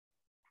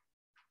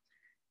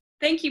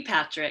Thank you,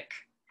 Patrick.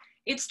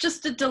 It's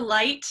just a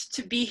delight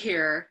to be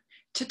here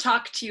to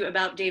talk to you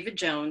about David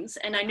Jones,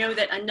 and I know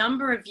that a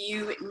number of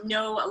you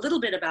know a little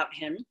bit about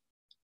him.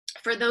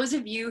 For those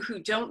of you who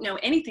don't know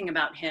anything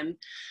about him,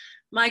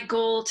 my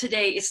goal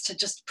today is to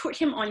just put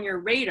him on your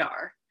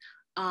radar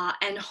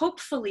and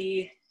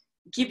hopefully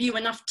give you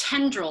enough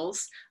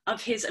tendrils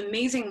of his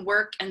amazing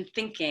work and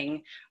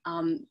thinking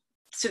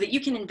so that you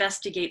can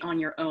investigate on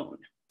your own.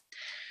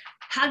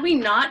 Had we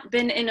not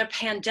been in a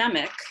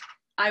pandemic,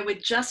 I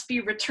would just be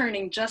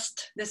returning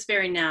just this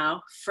very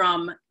now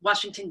from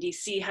Washington,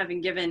 D.C.,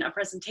 having given a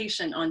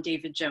presentation on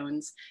David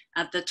Jones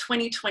at the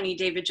 2020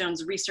 David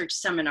Jones Research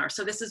Seminar.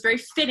 So this is very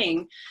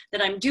fitting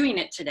that I'm doing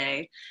it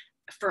today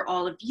for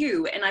all of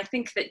you. And I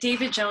think that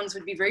David Jones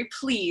would be very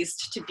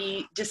pleased to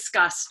be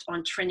discussed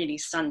on Trinity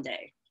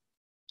Sunday.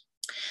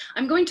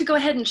 I'm going to go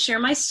ahead and share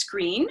my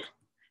screen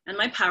and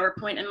my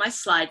PowerPoint and my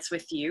slides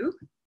with you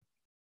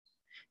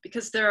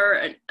because there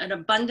are an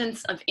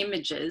abundance of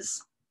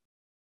images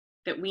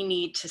that we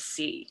need to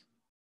see.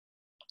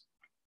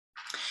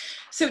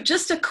 So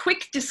just a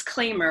quick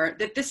disclaimer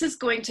that this is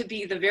going to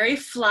be the very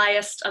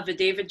flyest of a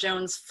David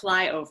Jones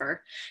flyover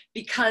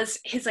because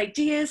his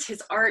ideas,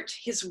 his art,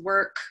 his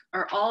work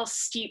are all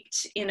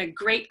steeped in a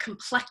great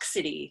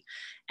complexity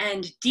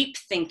and deep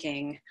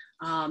thinking,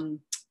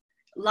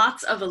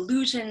 lots of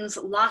allusions,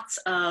 lots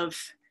of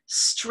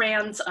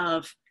strands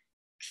of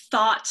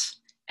thought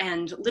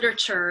and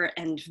literature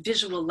and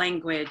visual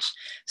language.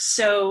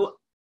 So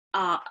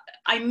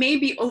I may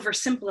be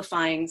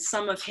oversimplifying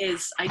some of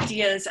his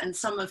ideas and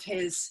some of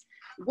his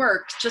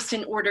work just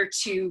in order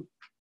to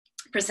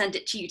present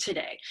it to you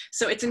today.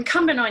 So it's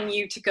incumbent on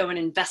you to go and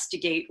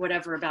investigate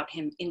whatever about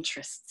him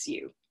interests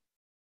you.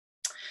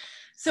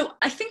 So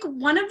I think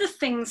one of the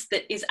things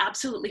that is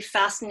absolutely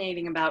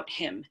fascinating about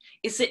him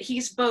is that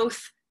he's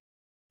both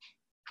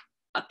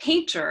a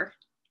painter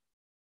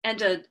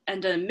and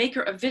a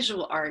maker of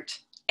visual art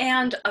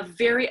and a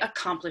very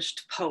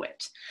accomplished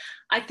poet.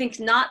 I think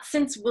not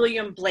since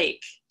William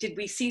Blake did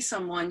we see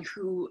someone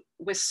who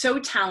was so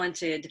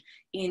talented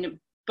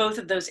in both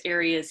of those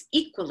areas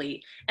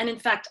equally. And in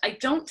fact, I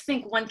don't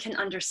think one can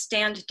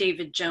understand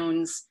David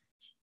Jones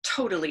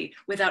totally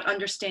without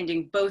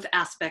understanding both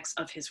aspects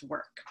of his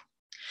work.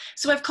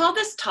 So I've called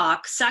this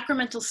talk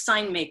Sacramental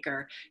Sign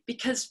Maker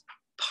because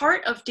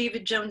part of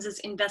David Jones's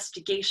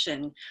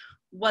investigation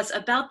was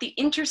about the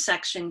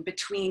intersection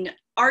between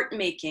art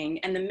making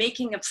and the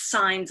making of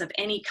signs of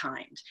any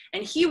kind.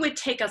 And he would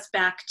take us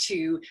back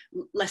to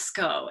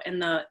Lascaux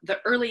and the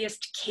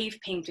earliest cave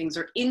paintings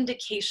or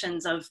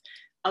indications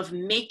of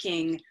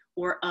making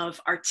or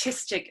of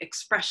artistic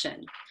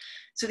expression.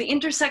 So the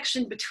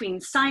intersection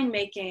between sign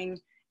making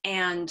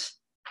and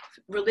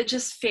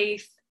religious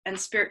faith and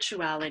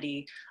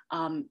spirituality,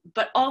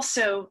 but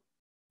also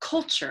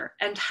culture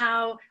and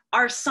how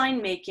our sign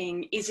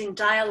making is in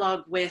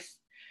dialogue with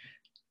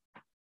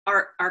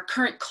our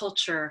current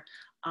culture,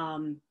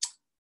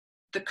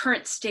 the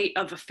current state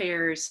of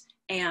affairs,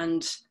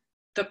 and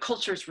the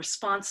culture's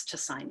response to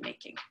sign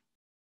making.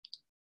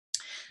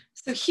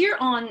 So here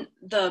on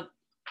the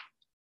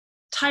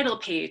title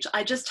page,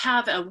 I just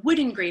have a wood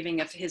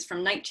engraving of his from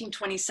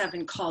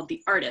 1927 called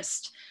The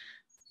Artist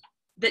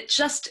that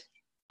just,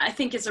 I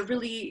think, is a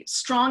really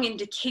strong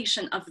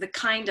indication of the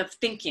kind of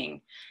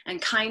thinking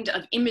and kind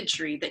of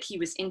imagery that he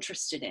was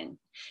interested in.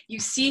 You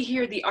see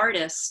here the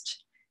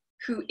artist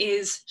who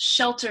is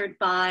sheltered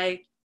by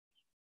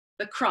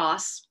the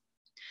cross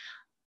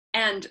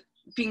and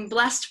being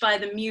blessed by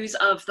the muse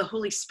of the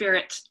Holy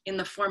Spirit in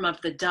the form of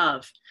the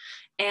dove.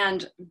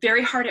 And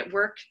very hard at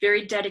work,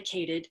 very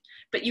dedicated,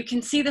 but you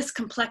can see this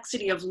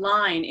complexity of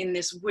line in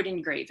this wood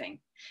engraving.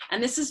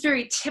 And this is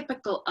very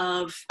typical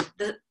of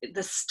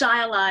the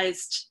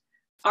stylized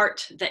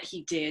art that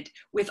he did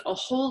with a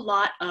whole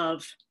lot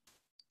of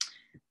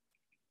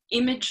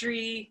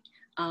imagery,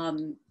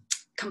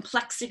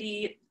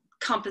 complexity,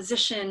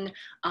 composition,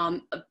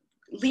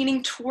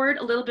 leaning toward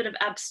a little bit of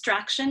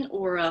abstraction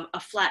or a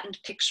flattened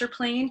picture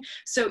plane.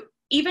 So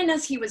even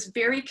as he was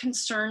very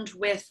concerned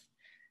with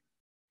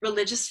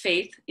religious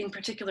faith, in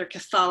particular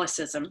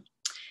Catholicism,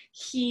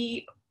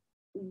 he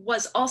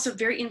was also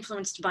very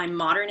influenced by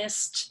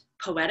modernist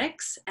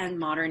poetics and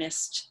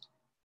modernist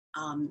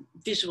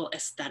visual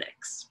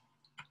aesthetics.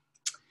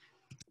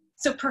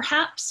 So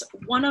perhaps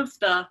one of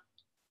the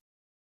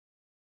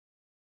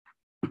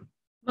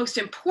most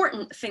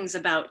important things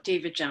about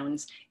David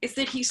Jones is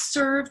that he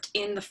served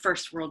in the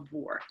First World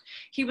War.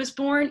 He was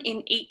born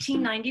in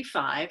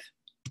 1895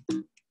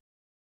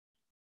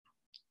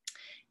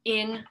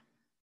 in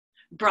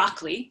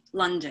Brockley,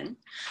 London,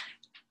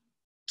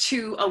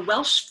 to a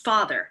Welsh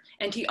father,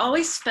 and he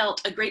always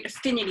felt a great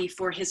affinity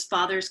for his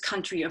father's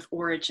country of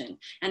origin.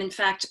 And in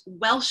fact,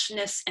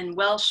 Welshness and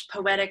Welsh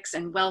poetics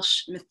and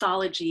Welsh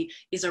mythology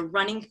is a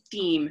running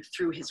theme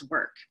through his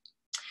work.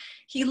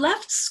 He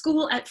left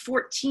school at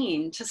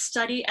 14 to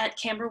study at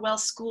Camberwell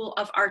School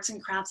of Arts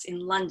and Crafts in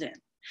London.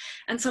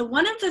 And so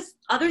one of the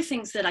other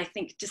things that I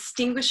think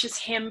distinguishes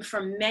him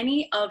from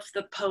many of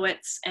the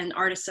poets and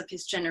artists of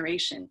his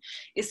generation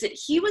is that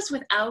he was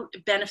without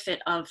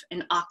benefit of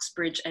an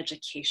Oxbridge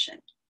education.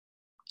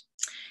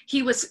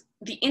 He was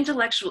the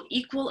intellectual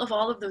equal of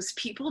all of those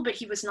people, but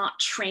he was not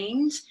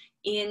trained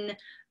in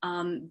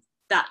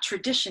that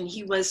tradition.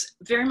 He was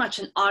very much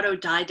an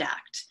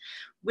autodidact,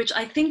 which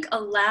I think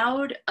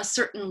allowed a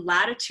certain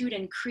latitude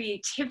and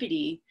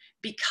creativity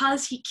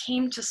because he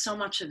came to so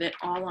much of it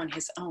all on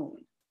his own.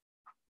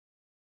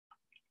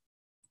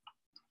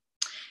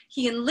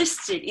 He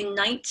enlisted in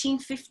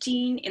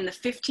 1915 in the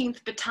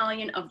 15th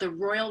Battalion of the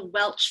Royal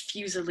Welsh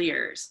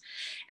Fusiliers.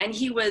 And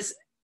he was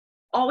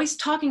always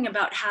talking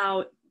about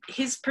how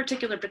his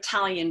particular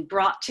battalion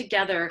brought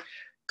together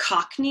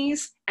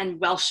Cockneys and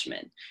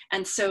Welshmen.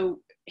 And so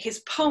his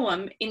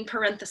poem, in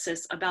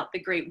parenthesis, about the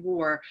Great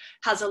War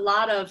has a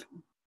lot of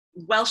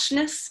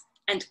Welshness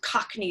and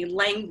Cockney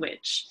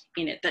language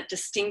in it that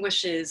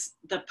distinguishes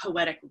the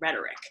poetic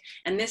rhetoric.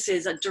 And this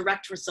is a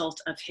direct result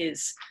of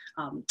his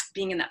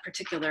being in that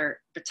particular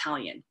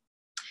battalion.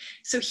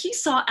 So he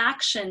saw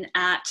action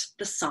at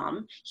the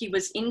Somme. He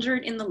was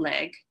injured in the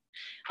leg.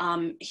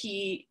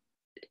 He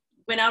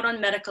went out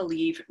on medical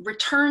leave,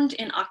 returned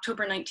in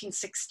October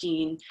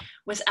 1916,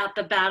 was at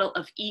the Battle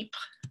of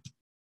Ypres,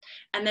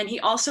 and then he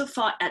also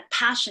fought at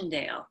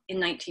Passchendaele in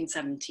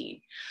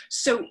 1917.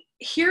 So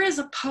here is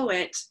a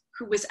poet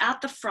who was at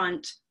the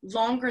front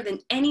longer than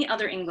any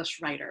other English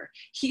writer.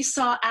 He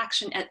saw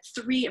action at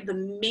 3 of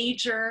the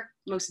major,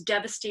 most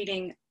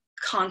devastating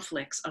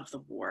conflicts of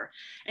the war.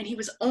 And he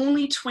was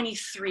only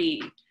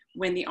 23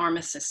 when the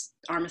armistice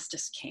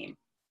came.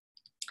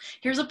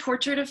 Here's a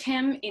portrait of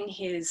him in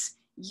his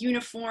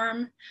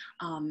uniform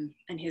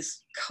and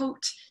his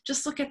coat.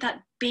 Just look at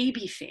that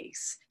baby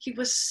face. He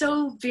was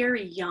so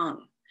very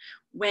young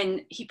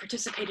when he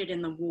participated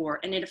in the war,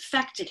 and it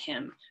affected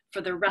him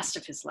for the rest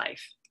of his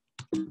life.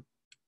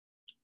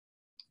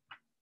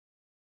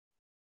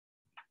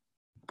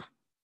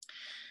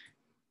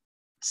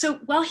 So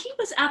while he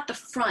was at the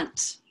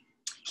front,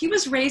 he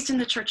was raised in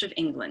the Church of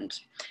England,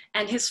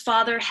 and his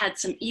father had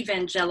some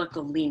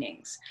evangelical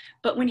leanings.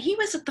 But when he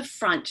was at the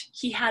front,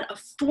 he had a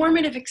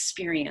formative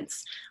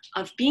experience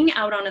of being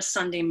out on a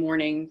Sunday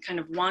morning, kind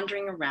of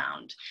wandering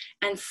around,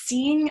 and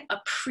seeing a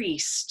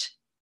priest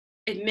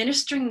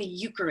administering the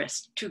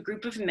Eucharist to a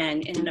group of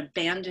men in an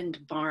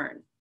abandoned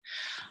barn,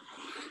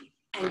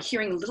 and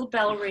hearing a little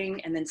bell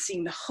ring and then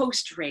seeing the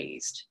host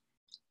raised,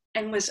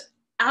 and was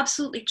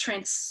absolutely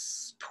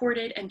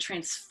transported and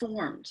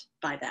transformed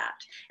by that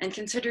and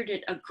considered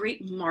it a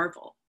great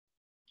marvel.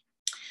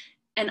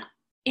 And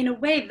in a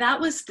way, that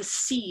was the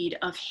seed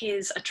of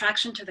his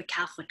attraction to the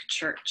Catholic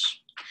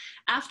Church.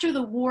 After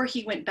the war,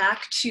 he went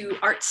back to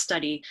art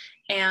study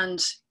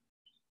and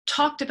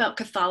talked about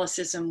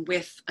Catholicism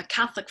with a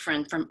Catholic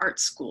friend from art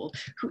school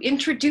who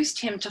introduced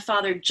him to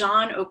Father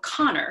John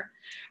O'Connor,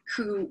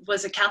 who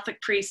was a Catholic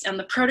priest and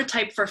the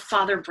prototype for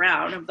Father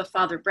Brown of the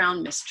Father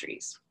Brown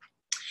Mysteries.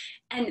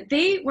 And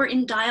they were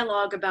in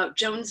dialogue about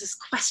Jones's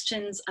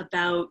questions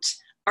about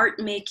art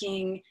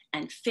making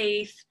and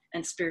faith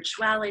and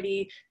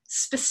spirituality.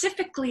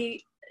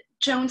 Specifically,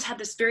 Jones had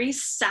this very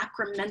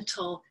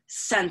sacramental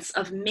sense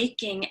of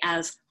making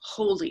as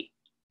holy.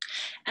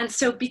 And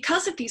so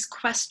because of these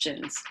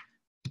questions,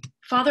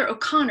 Father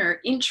O'Connor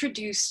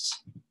introduced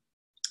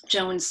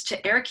Jones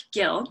to Eric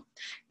Gill,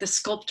 the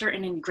sculptor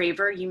and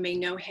engraver. You may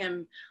know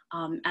him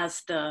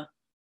as the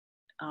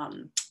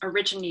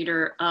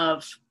originator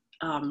of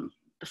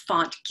the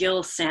font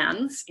Gill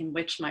Sans, in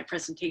which my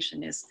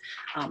presentation is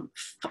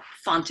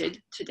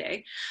fonted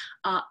today,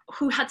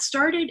 who had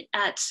started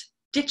at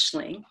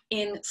Ditchling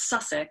in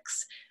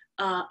Sussex,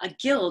 a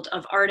guild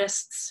of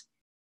artists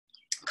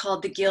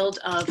called the Guild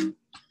of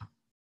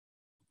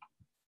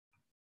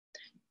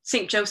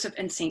St. Joseph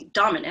and St.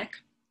 Dominic,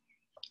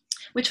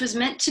 which was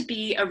meant to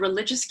be a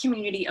religious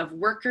community of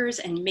workers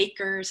and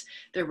makers.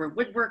 There were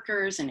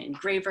woodworkers and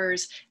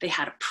engravers. They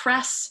had a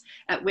press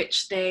at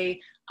which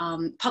they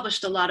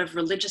published a lot of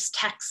religious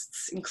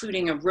texts,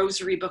 including a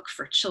rosary book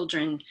for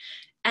children.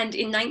 And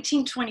in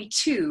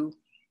 1922,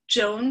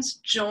 Jones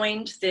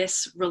joined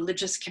this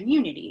religious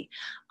community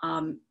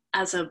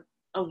as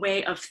a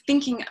way of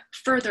thinking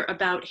further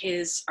about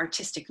his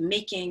artistic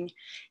making.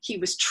 He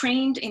was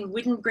trained in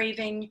wood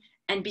engraving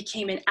and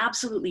became an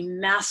absolutely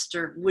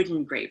master wood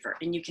engraver.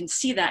 And you can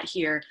see that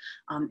here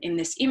in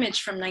this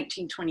image from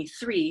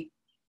 1923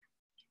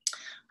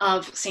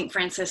 of St.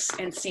 Francis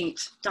and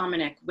St.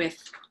 Dominic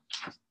with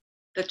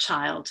the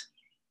child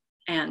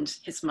and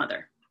his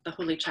mother, the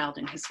Holy Child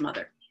and his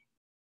mother.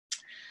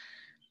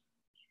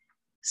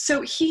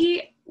 So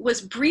he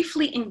was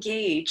briefly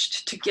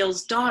engaged to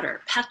Gill's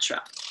daughter,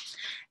 Petra,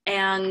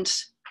 and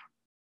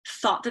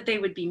thought that they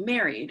would be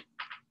married.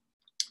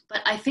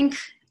 But I think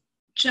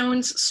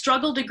Jones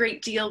struggled a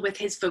great deal with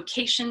his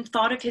vocation,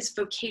 thought of his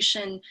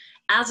vocation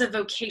as a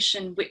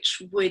vocation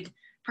which would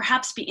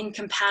perhaps be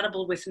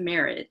incompatible with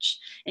marriage.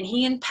 And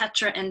he and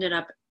Petra ended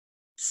up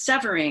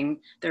severing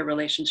their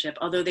relationship,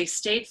 although they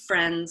stayed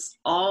friends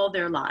all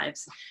their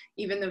lives.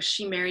 Even though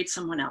she married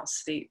someone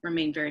else, they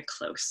remained very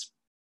close.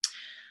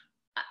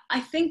 I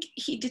think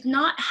he did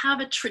not have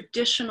a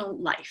traditional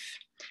life.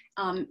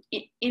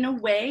 In a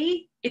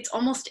way, it's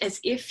almost as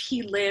if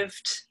he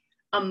lived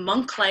a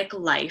monk-like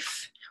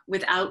life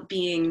without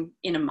being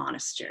in a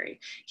monastery.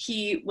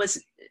 He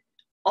was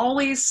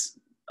always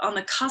on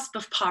the cusp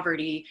of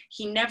poverty.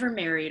 He never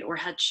married or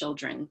had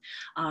children.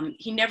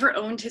 He never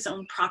owned his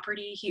own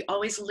property. He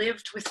always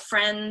lived with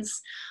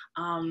friends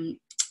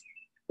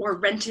or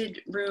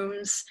rented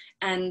rooms,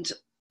 and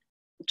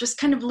just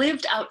kind of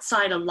lived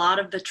outside a lot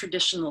of the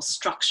traditional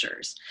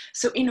structures.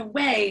 So in a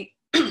way,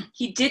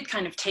 he did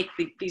kind of take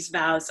these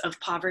vows of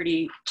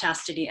poverty,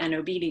 chastity, and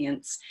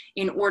obedience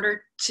in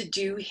order to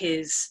do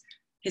his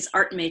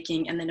art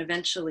making and then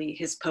eventually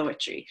his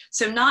poetry.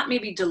 So not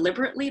maybe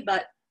deliberately,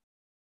 but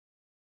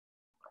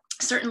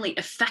certainly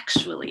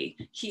effectually,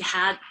 he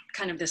had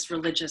kind of this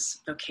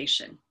religious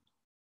vocation.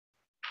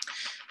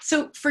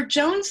 So for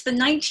Jones, the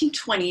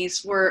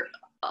 1920s were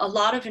a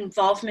lot of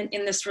involvement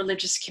in this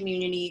religious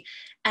community.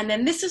 And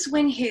then this is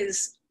when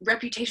his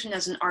reputation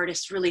as an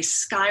artist really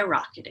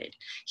skyrocketed.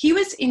 He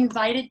was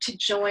invited to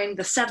join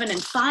the 7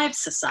 and 5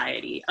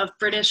 Society of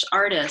British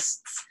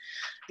artists,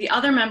 the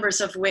other members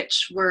of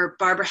which were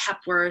Barbara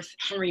Hepworth,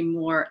 Henry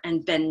Moore,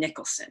 and Ben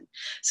Nicholson.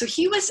 So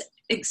he was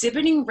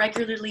exhibiting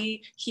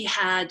regularly. He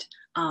had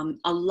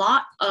a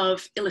lot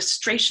of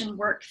illustration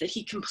work that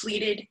he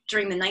completed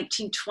during the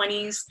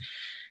 1920s,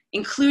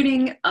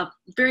 including a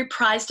very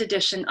prized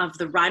edition of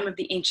The Rime of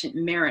the Ancient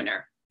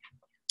Mariner,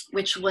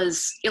 which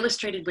was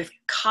illustrated with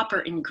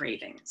copper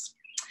engravings.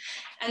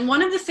 And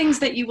one of the things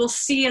that you will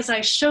see as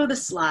I show the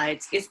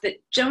slides is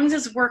that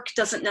Jones's work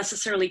doesn't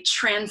necessarily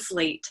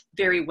translate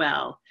very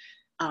well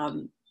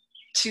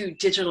to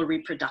digital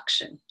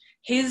reproduction.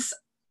 His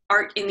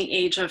art in the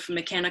age of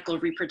mechanical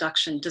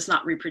reproduction does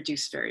not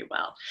reproduce very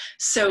well.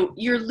 So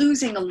you're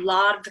losing a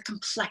lot of the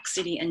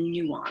complexity and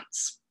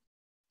nuance.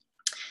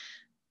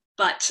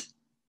 But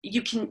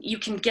you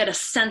can get a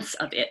sense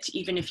of it,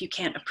 even if you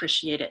can't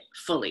appreciate it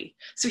fully.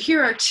 So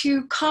here are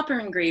 2 copper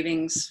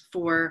engravings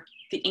for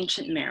The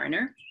Ancient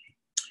Mariner.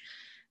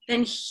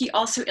 Then he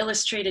also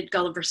illustrated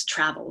Gulliver's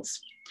Travels.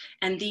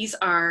 And these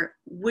are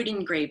wood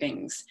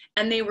engravings.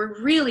 And they were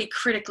really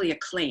critically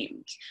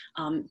acclaimed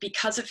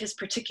because of his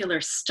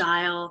particular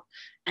style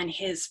and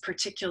his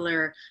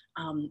particular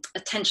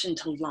attention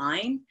to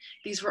line.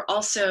 These were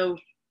also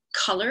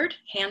colored,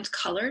 hand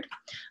colored.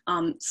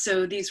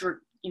 So these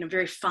were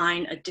very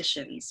fine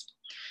additions.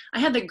 I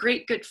had the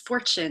great good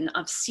fortune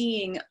of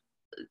seeing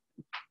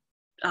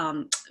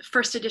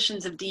first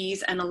editions of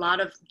these and a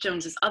lot of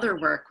Jones's other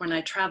work when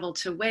I traveled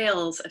to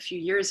Wales a few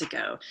years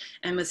ago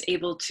and was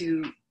able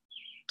to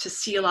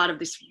see a lot of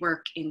this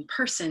work in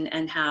person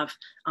and have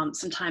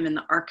some time in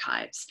the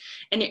archives.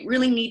 And it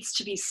really needs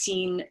to be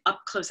seen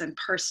up close and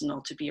personal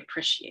to be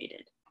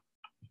appreciated.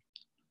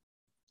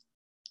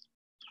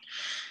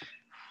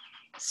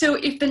 So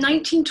if the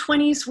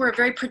 1920s were a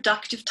very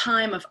productive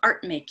time of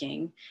art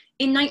making,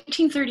 in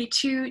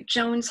 1932,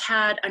 Jones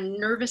had a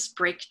nervous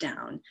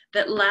breakdown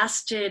that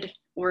lasted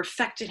or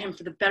affected him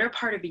for the better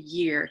part of a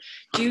year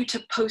due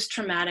to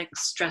post-traumatic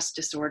stress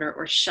disorder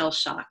or shell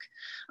shock,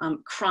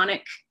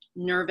 chronic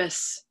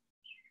nervous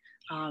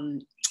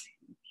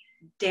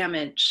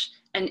damage.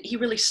 And he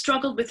really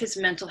struggled with his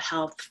mental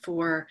health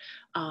for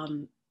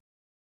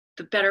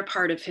the better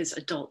part of his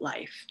adult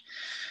life.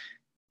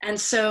 And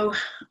so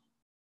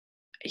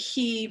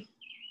the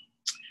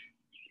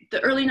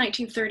early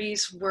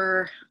 1930s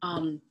were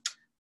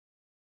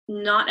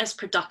not as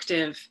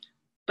productive,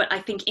 but I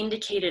think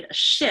indicated a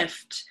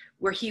shift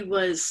where he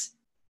was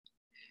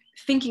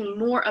thinking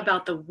more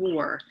about the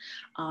war.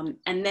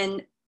 And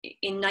then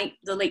in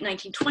the late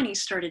 1920s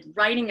started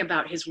writing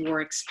about his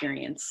war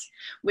experience,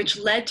 which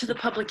led to the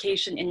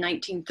publication in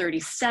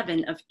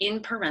 1937 of In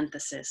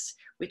Parenthesis,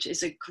 which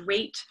is a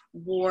great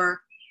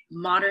war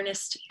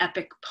modernist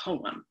epic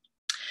poem.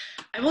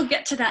 I will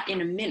get to that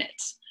in a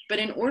minute, but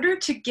in order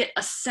to give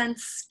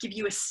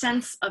you a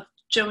sense of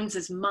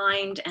Jones's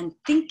mind and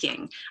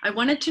thinking, I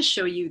wanted to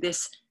show you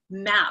this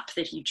map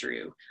that he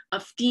drew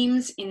of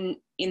themes in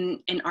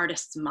an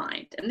artist's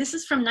mind. And this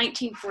is from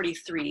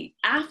 1943,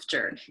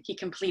 after he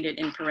completed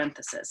In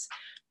Parenthesis.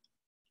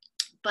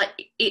 But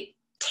it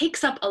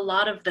takes up a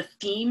lot of the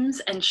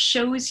themes and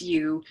shows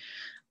you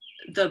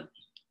the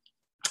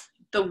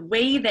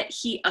way that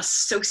he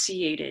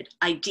associated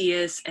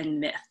ideas and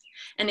myth.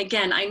 And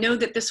again, I know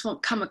that this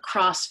won't come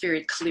across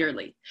very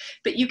clearly,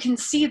 but you can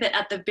see that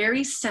at the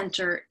very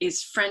center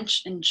is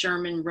French and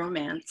German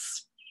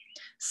romance.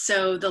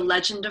 So the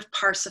legend of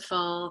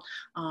Parsifal,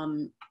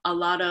 a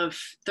lot of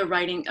the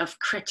writing of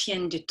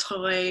Chrétien de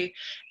Troyes,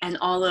 and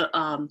all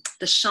of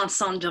the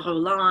Chanson de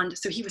Roland.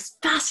 So he was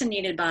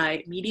fascinated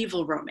by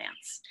medieval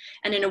romance.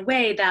 And in a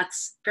way,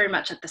 that's very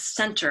much at the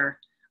center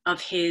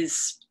of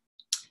his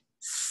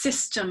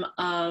system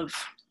of,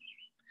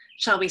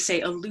 shall we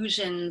say,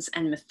 illusions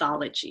and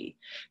mythology.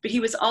 But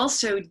he was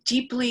also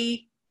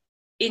deeply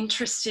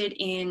interested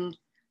in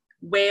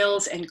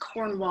Wales and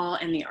Cornwall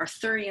and the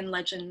Arthurian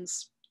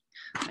legends.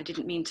 I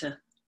didn't mean to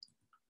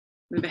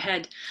move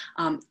ahead.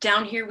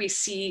 Down here we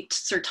see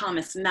Sir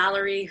Thomas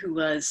Malory,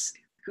 whose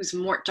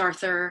Morte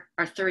d'Arthur,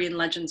 Arthurian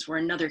legends were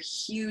another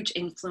huge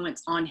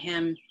influence on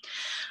him.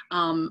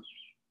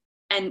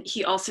 And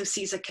he also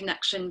sees a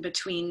connection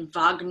between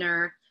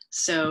Wagner,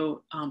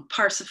 so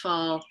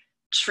Parsifal,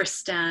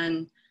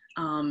 Tristan,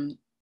 and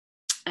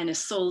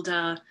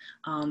Isolde,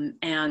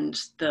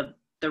 and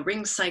the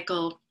Ring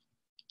Cycle.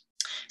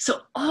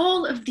 So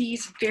all of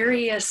these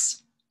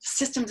various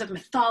systems of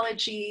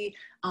mythology,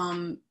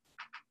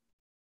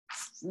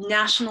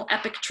 national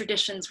epic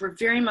traditions were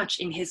very much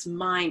in his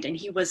mind, and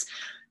he was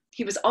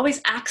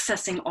always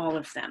accessing all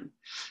of them.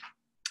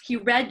 He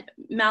read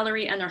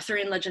Malory and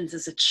Arthurian legends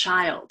as a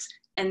child,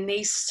 and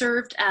they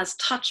served as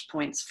touch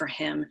points for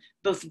him,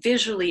 both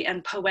visually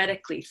and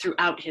poetically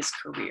throughout his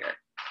career.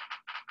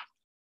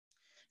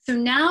 So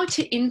now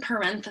to In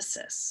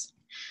Parenthesis.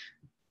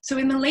 So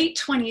in the late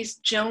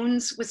 20s,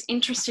 Jones was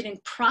interested in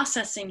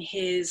processing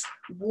his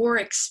war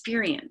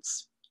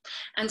experience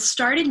and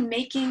started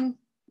making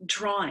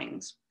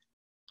drawings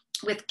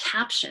with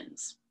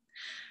captions.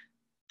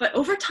 But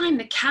over time,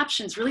 the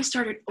captions really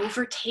started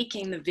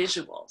overtaking the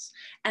visuals.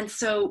 And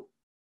so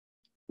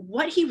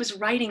what he was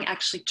writing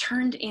actually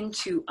turned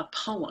into a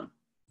poem.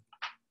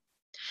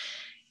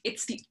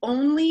 It's the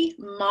only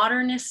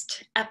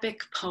modernist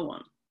epic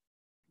poem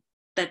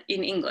that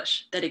in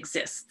English that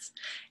exists.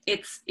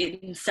 It's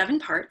in 7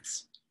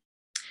 parts.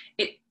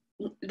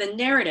 The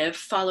narrative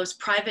follows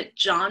Private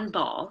John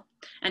Ball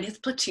and his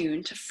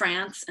platoon to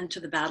France and to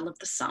the Battle of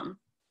the Somme.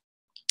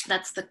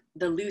 That's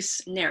the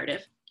loose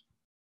narrative.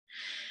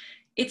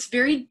 It's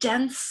very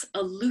dense,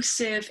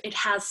 elusive. It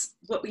has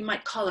what we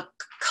might call a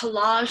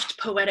collaged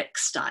poetic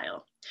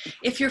style.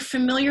 If you're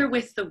familiar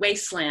with The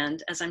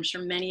Wasteland, as I'm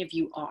sure many of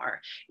you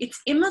are,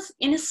 it's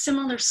in a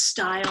similar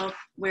style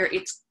where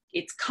it's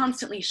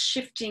constantly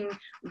shifting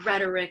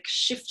rhetoric,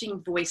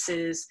 shifting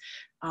voices,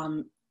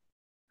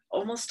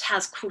 almost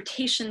has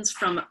quotations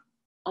from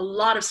a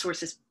lot of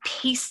sources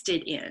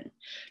pasted in.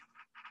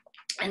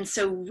 And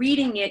so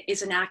reading it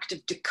is an act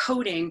of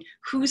decoding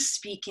who's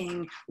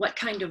speaking, what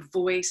kind of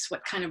voice,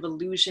 what kind of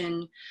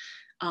allusion.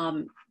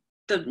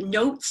 The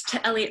notes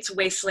to Eliot's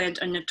Wasteland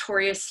are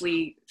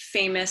notoriously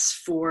famous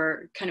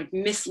for kind of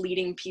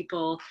misleading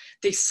people.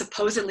 They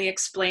supposedly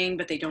explain,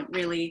 but they don't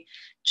really.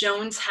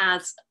 Jones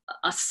has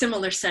a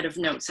similar set of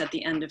notes at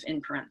the end of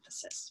In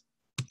Parenthesis.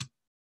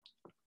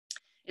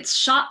 It's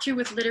shot through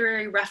with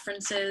literary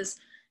references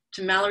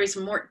to Malory's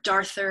Morte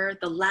d'Arthur,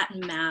 the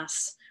Latin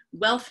Mass,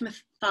 Welsh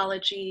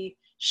mythology,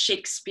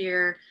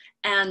 Shakespeare,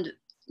 and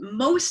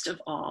most of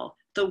all,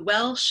 the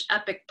Welsh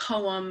epic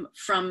poem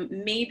from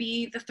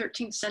maybe the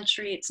 13th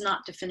century, it's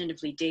not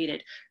definitively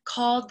dated,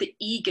 called the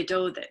Y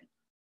Gododdin.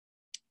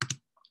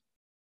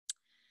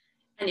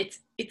 And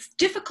it's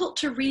difficult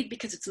to read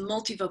because it's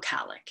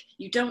multivocalic.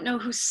 You don't know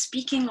who's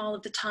speaking all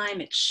of the time.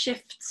 It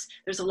shifts.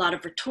 There's a lot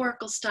of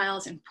rhetorical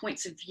styles and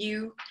points of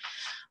view,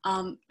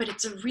 but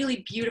it's a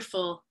really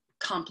beautiful,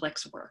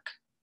 complex work.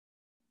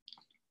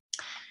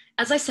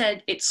 As I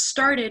said, it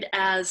started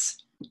as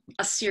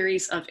a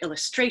series of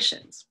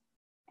illustrations,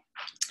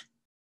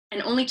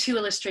 and only 2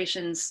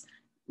 illustrations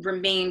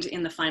remained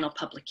in the final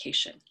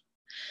publication.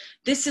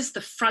 This is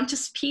the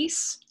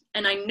frontispiece,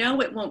 and I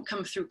know it won't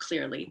come through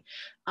clearly.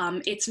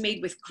 It's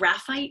made with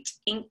graphite,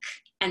 ink,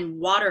 and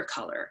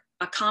watercolor,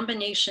 a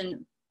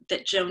combination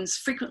that Jones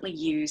frequently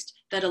used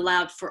that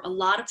allowed for a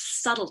lot of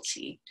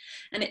subtlety.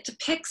 And it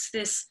depicts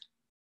this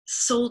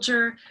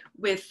soldier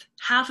with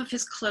half of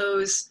his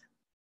clothes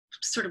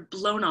sort of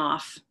blown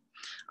off.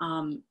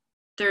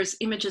 There's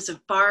images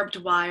of barbed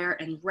wire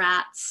and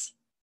rats,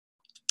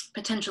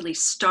 potentially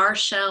star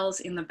shells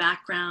in the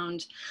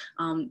background,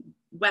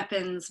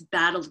 weapons,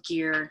 battle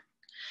gear.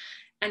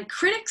 And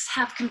critics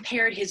have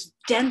compared his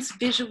dense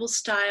visual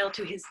style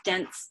to his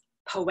dense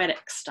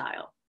poetic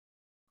style.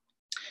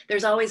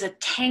 There's always a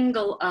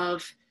tangle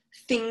of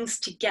things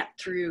to get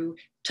through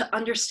to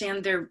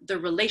understand the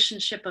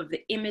relationship of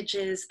the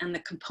images and the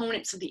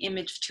components of the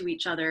image to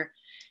each other.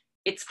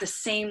 It's the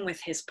same with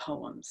his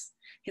poems.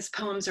 His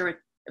poems are a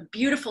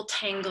beautiful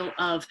tangle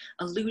of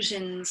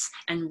allusions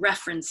and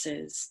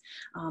references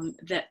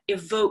that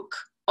evoke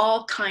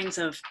all kinds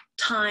of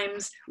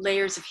times,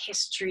 layers of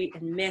history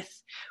and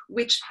myth,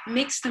 which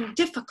makes them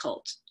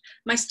difficult.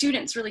 My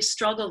students really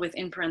struggle with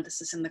In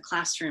Parenthesis in the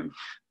classroom,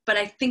 but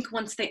I think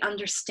once they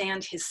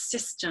understand his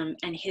system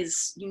and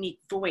his unique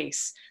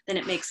voice, then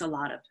it makes a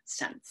lot of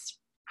sense.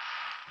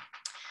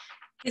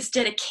 His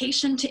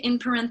dedication to In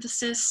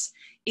Parenthesis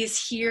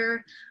is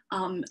here.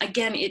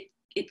 Again, it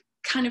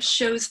kind of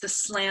shows the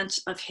slant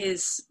of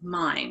his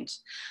mind.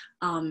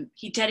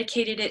 He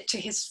dedicated it to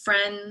his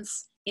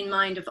friends in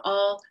mind of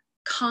all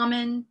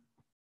common,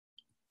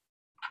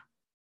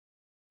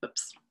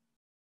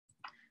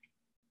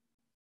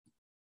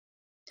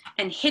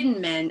 and hidden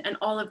men and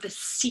all of the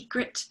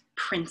secret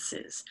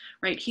princes,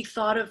 right? He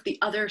thought of the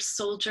other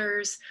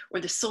soldiers or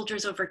the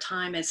soldiers over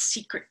time as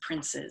secret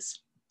princes.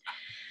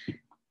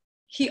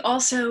 He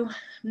also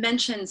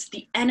mentions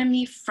the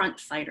enemy front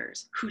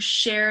fighters who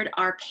shared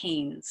our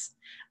pains,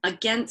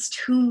 against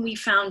whom we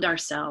found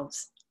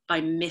ourselves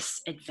by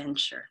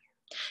misadventure.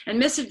 And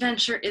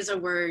misadventure is a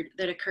word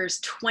that occurs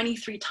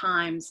 23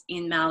 times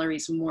in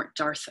Malory's Mort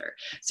d'Arthur.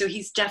 So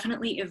he's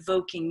definitely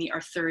evoking the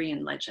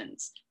Arthurian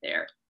legends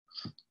there.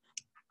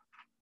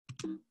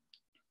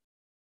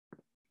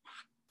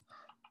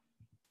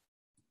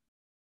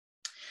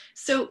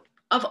 So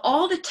of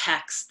all the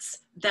texts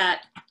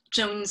that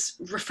Jones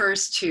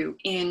refers to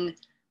in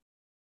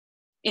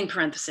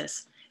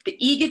parenthesis, the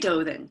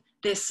Igadodden,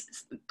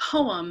 this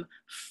poem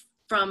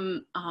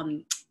from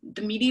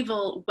the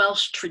medieval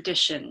Welsh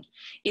tradition,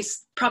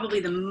 is probably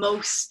the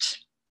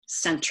most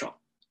central.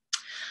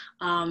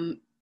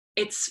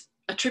 It's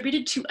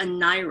attributed to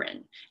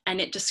Aneurin, and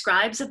it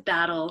describes a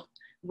battle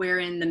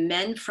wherein the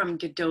men from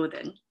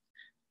Gododin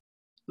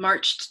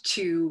marched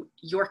to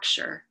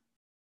Yorkshire,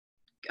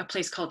 a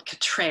place called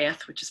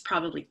Catraeth, which is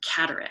probably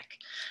Catterick.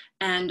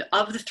 And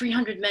of the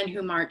 300 men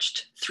who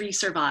marched, 3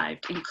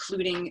 survived,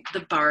 including the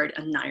bard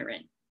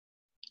Aneurin.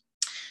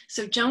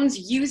 So Jones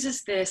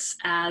uses this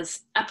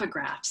as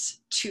epigraphs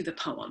to the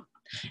poem.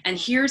 And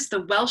here's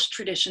the Welsh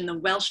tradition, the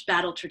Welsh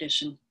battle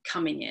tradition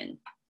coming in.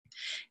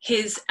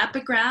 His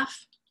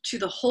epigraph to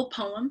the whole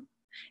poem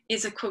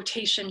is a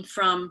quotation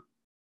from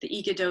the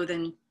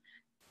Igadodden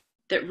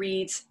that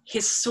reads,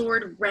 "His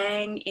sword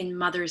rang in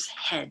mothers'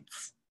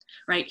 heads."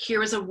 Right? Here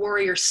was a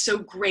warrior so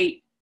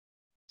great,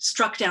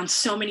 struck down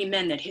so many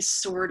men that his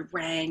sword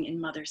rang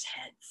in mothers'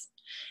 heads.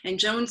 And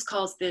Jones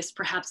calls this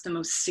perhaps the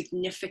most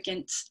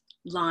significant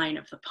line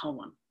of the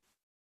poem.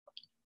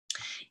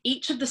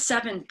 Each of the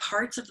 7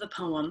 parts of the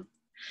poem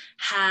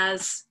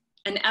has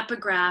an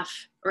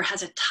epigraph or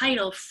has a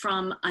title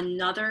from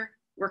another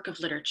work of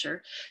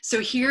literature.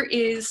 So here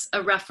is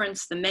a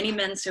reference, "The Many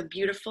Men So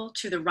Beautiful,"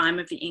 to the Rime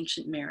of the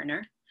Ancient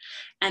Mariner,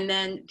 and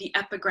then the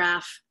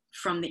epigraph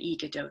from the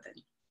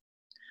Igadodden.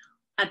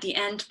 At the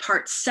end,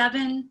 part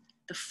 7,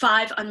 "The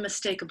 5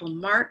 Unmistakable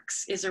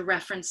Marks," is a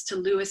reference to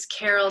Lewis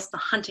Carroll's The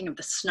Hunting of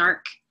the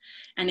Snark,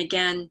 and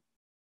again,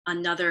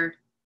 another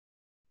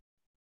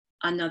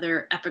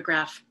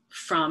epigraph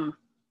from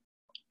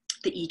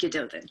the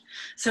Igadodden.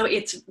 So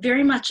it's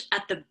very much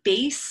at the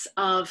base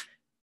of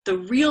the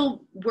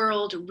real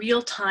world,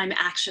 real-time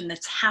action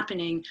that's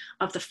happening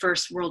of the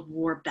First World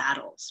War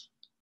battles.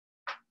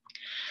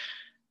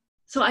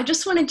 So I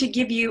just wanted to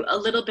give you a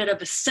little bit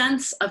of a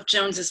sense of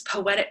Jones's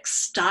poetic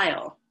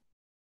style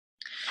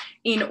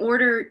in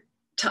order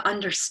to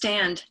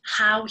understand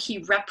how he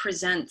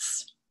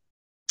represents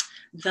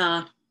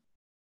the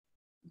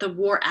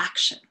war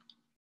action.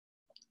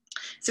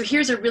 So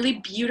here's a really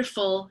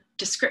beautiful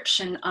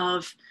description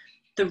of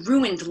the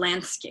ruined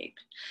landscape.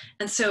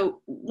 And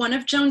so one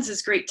of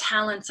Jones's great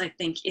talents, I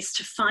think, is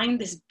to find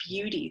this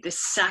beauty, this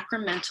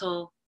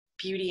sacramental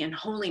beauty and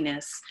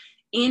holiness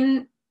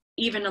in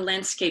even a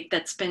landscape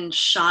that's been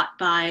shot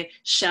by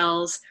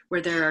shells,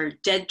 where there are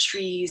dead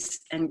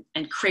trees and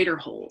crater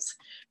holes.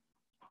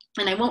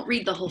 And I won't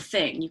read the whole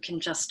thing, you can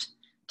just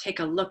take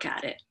a look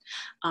at it.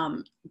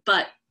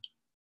 But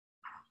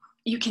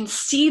you can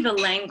see the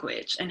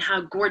language and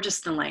how gorgeous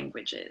the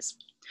language is.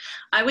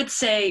 I would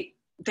say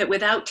that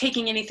without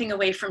taking anything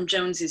away from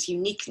Jones's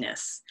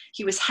uniqueness,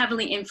 he was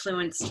heavily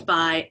influenced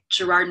by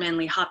Gerard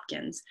Manley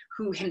Hopkins,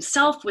 who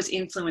himself was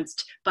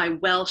influenced by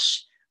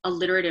Welsh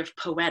alliterative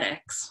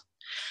poetics,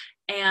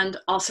 and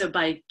also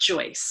by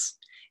Joyce,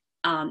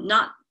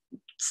 not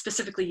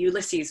specifically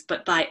Ulysses,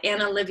 but by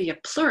Anna Livia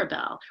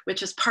Pluribel,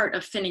 which is part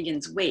of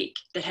Finnegan's Wake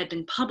that had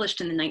been published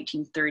in the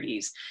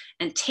 1930s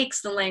and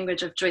takes the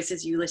language of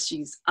Joyce's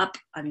Ulysses up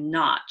a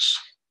notch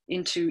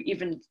into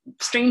even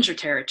stranger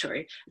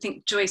territory. I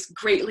think Joyce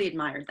greatly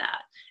admired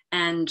that.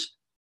 And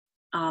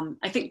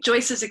I think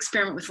Joyce's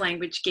experiment with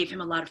language gave him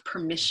a lot of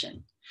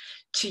permission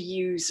to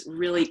use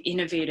really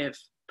innovative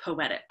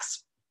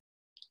poetics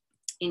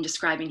in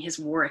describing his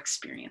war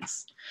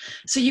experience.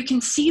 So you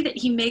can see that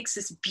he makes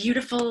this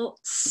beautiful,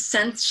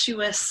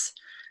 sensuous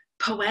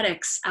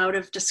poetics out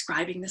of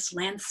describing this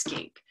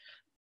landscape.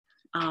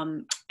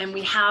 And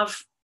we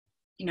have,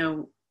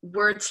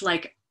 words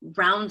like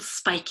round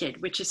spiked,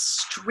 which is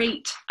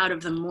straight out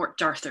of the Mort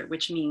d'Arthur,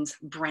 which means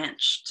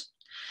branched.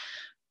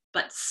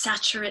 But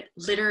saturate,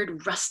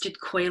 littered, rusted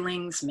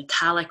coilings,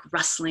 metallic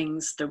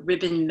rustlings, the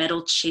ribbon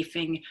metal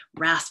chafing,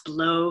 rasp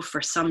low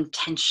for some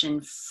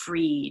tension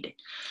freed.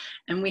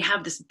 And we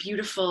have this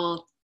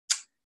beautiful,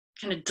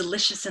 kind of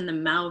delicious in the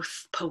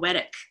mouth,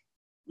 poetic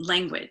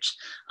language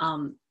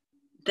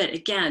that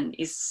again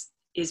is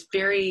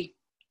very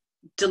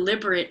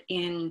deliberate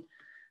in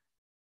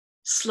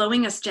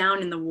slowing us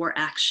down in the war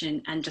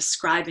action and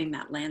describing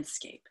that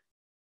landscape.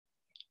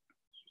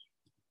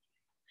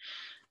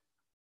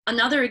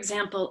 Another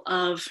example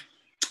of,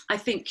 I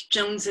think,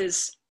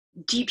 Jones's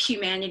deep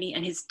humanity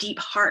and his deep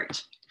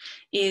heart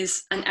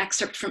is an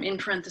excerpt from In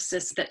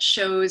Parenthesis that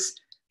shows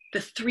the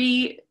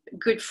 3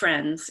 good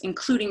friends,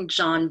 including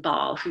John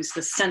Ball, who's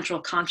the central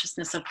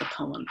consciousness of the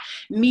poem,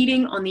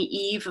 meeting on the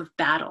eve of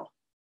battle.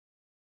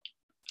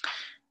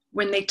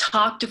 when they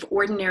talked of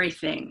ordinary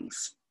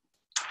things.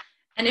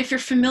 And if you're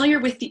familiar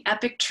with the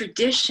epic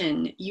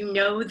tradition, you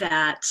know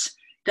that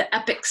the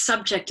epic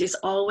subject is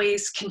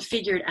always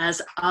configured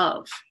as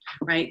of,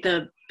 right?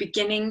 The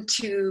beginning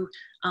to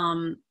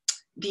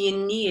the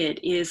Aeneid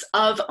is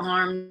of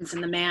arms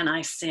and the man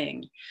I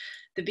sing.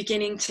 The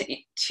beginning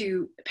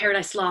to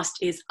Paradise Lost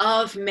is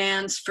of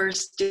man's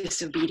first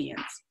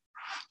disobedience.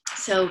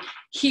 So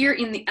here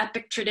in the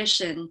epic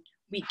tradition,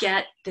 we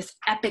get this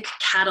epic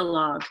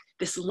catalog,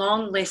 this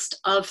long list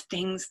of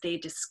things they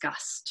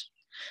discussed,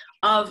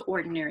 of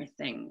ordinary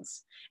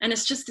things. And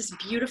it's just this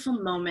beautiful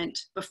moment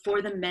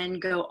before the men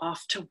go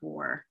off to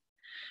war.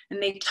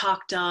 And they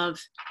talked of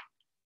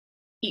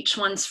each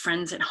one's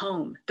friends at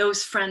home,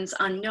 those friends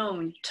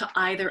unknown to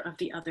either of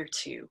the other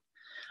two,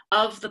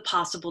 of the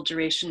possible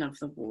duration of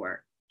the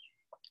war.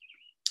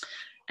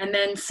 And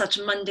then such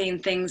mundane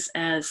things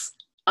as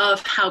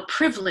of how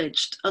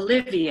privileged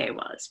Olivier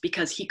was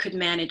because he could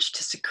manage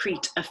to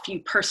secrete a few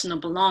personal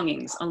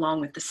belongings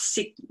along with the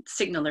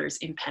signalers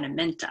in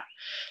Penimenta.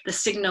 The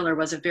signaler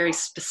was a very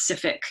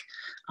specific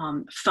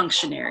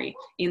functionary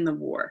in the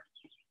war.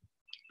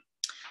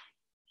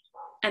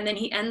 And then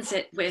he ends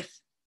it with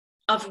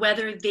of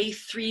whether they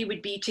three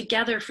would be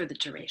together for the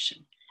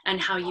duration and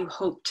how you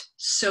hoped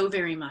so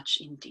very much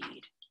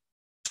indeed.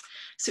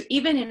 So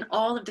even in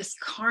all of this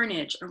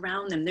carnage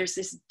around them, there's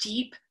this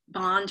deep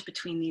bond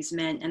between these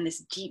men and this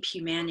deep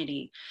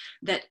humanity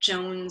that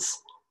Jones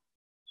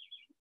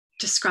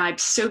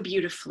describes so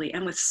beautifully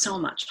and with so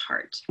much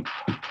heart.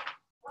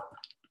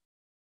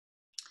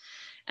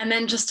 And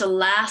then just a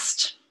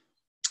last,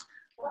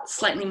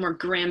 slightly more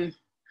grim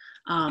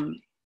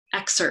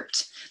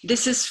excerpt.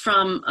 This is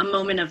from a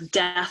moment of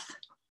death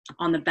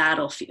on the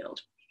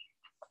battlefield.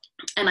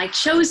 And I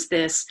chose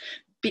this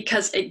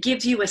because it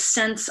gives you a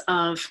sense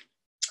of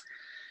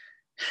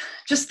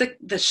just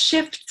the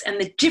shifts and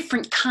the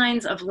different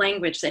kinds of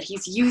language that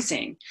he's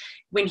using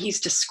when he's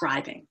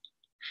describing.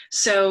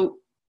 So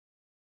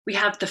we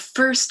have the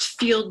first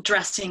field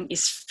dressing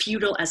is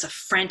futile as a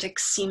frantic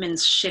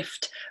seaman's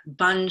shift,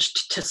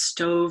 bunged to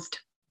stoved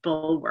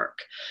bulwark.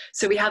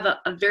 So we have a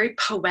very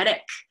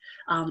poetic,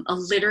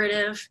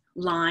 alliterative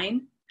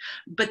line,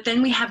 but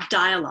then we have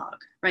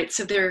dialogue, right?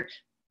 So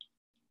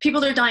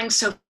people are dying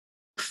so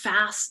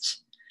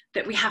fast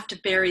that we have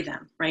to bury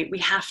them, right? We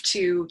have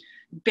to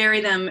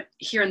bury them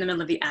here in the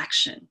middle of the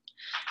action.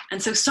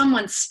 And so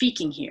someone's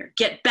speaking here,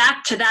 get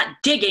back to that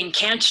digging,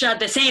 can't you?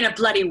 This ain't a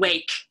bloody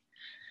wake,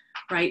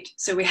 right?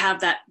 So we have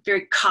that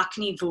very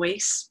Cockney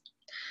voice.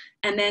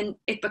 And then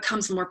it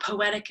becomes more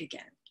poetic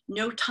again.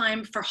 No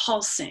time for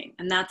halsing,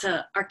 and that's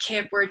an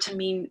archaic word to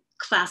mean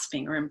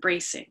clasping or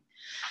embracing.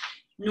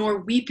 Nor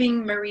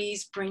weeping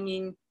Marie's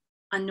bringing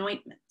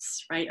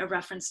anointments, right? A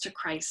reference to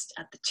Christ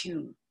at the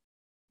tomb.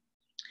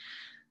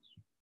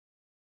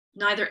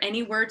 Neither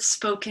any word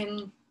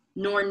spoken,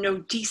 nor no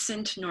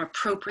decent nor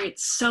appropriate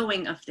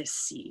sowing of this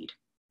seed.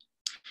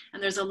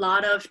 And there's a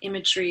lot of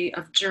imagery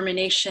of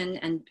germination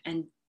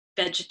and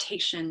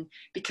vegetation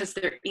because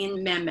they're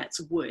in Mamet's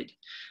wood.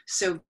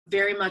 So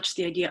very much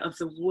the idea of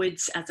the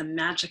woods as a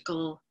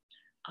magical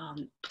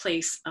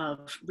place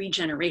of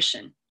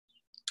regeneration.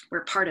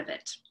 We're part of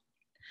it.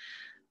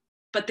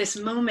 But this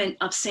moment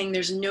of saying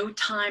there's no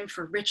time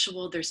for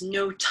ritual, there's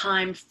no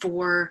time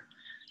for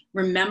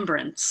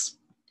remembrance.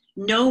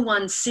 No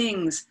one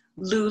sings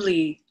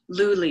Luli,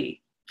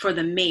 Luli for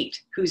the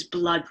mate whose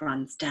blood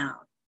runs down.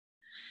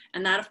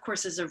 And that, of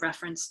course, is a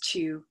reference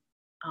to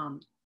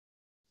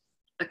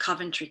the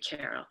Coventry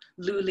Carol,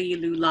 Luli,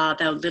 Lula,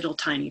 thou little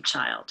tiny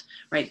child,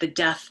 right? The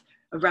death,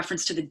 a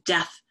reference to the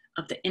death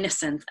of the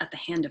innocents at the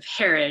hand of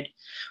Herod,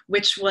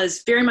 which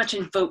was very much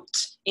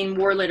invoked in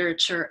war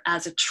literature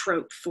as a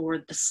trope for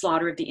the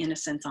slaughter of the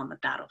innocents on the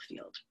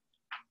battlefield.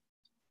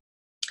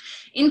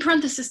 In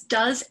parenthesis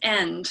does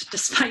end,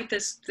 despite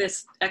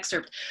this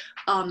excerpt,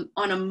 on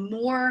a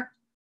more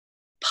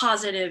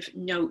positive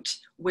note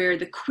where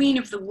the Queen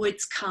of the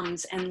Woods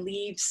comes and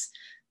leaves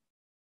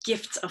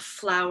gifts of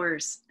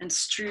flowers and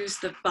strews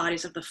the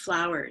bodies of the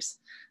flowers,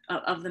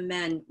 of the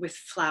men with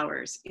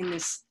flowers in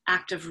this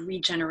act of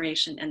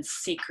regeneration and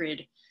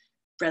sacred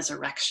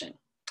resurrection.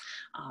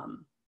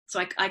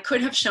 So I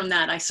could have shown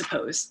that, I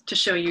suppose, to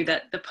show you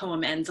that the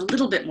poem ends a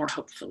little bit more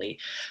hopefully.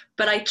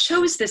 But I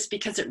chose this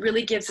because it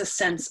really gives a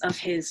sense of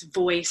his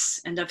voice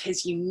and of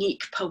his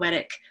unique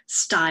poetic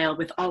style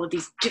with all of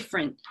these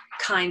different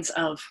kinds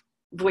of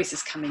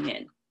voices coming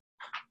in.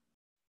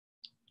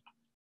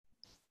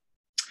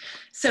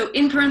 So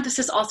in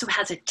parenthesis also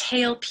has a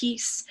tail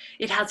piece.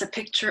 It has a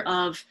picture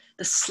of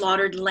the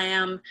slaughtered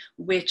lamb,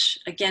 which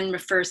again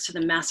refers to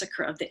the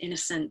massacre of the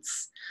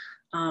innocents.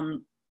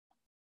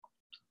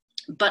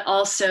 But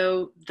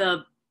also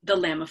the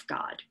Lamb of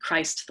God,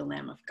 Christ, the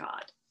Lamb of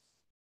God.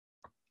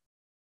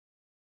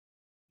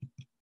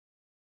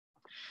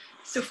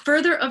 So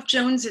further of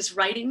Jones's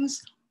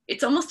writings,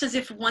 it's almost as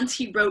if once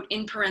he wrote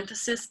in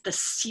parenthesis, the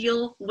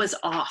seal was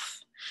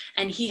off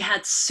and he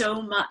had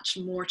so much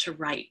more to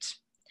write.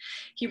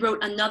 He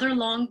wrote another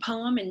long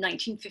poem in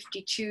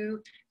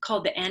 1952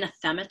 called The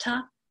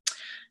Anathemata.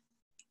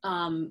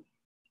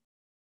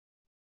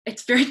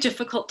 It's very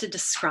difficult to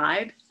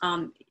describe.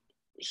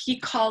 He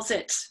calls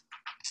it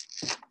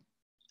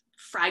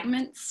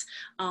fragments,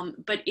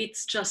 but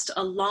it's just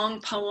a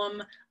long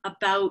poem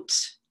about,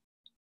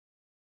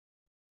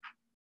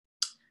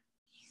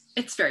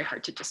 it's very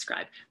hard to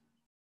describe.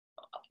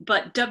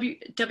 But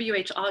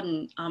W.H.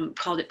 Auden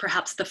called it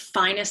perhaps the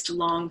finest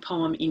long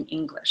poem in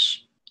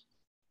English.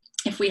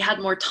 If we had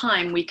more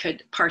time, we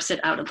could parse it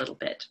out a little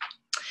bit.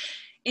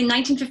 In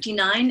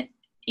 1959,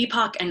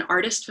 Epoch and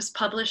Artist was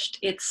published.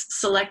 It's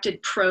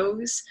selected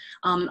prose,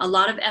 a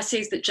lot of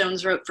essays that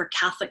Jones wrote for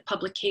Catholic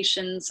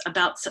publications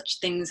about such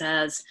things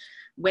as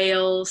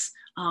Wales,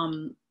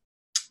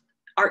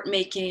 art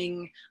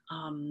making,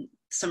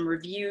 some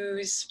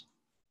reviews.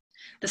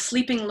 The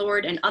Sleeping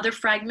Lord and Other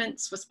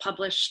Fragments was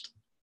published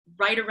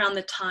right around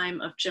the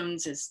time of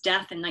Jones's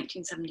death in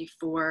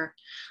 1974.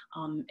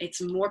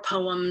 It's more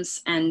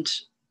poems and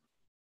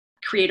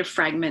creative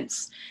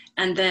fragments.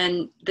 And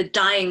then The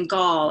Dying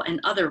Gaul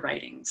and Other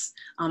Writings,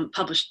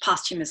 published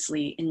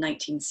posthumously in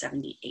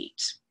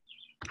 1978.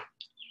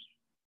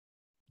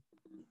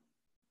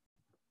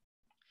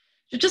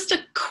 So just a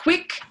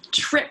quick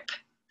trip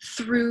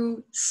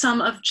through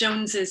some of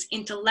Jones's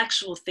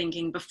intellectual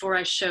thinking before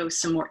I show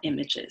some more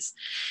images.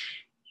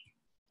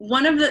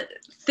 One of the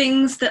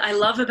things that I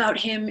love about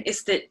him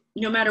is that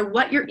no matter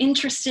what you're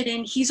interested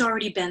in, he's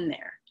already been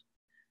there.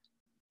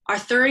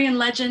 Arthurian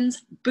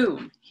legends,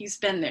 boom, he's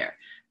been there.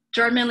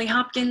 Gerard Manley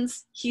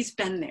Hopkins, he's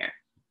been there.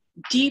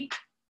 Deep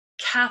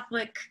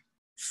Catholic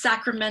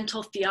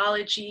sacramental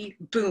theology,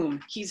 boom,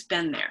 he's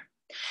been there.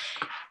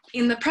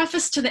 In the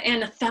preface to the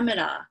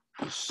Anathemata,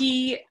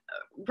 he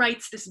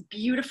writes this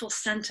beautiful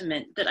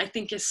sentiment that I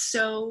think is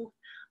so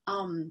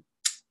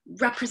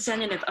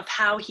representative of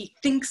how he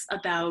thinks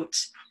about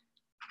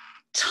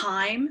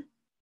time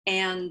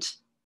and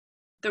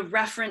the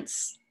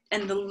reference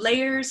and the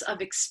layers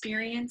of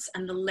experience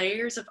and the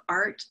layers of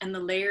art and the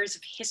layers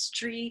of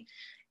history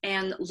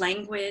and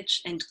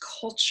language and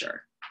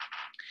culture.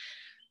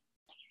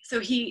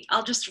 So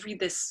I'll just read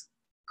this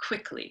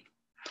quickly.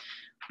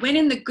 When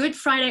in the Good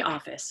Friday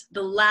office,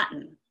 the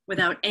Latin,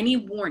 without any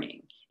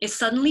warning, is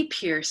suddenly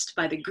pierced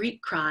by the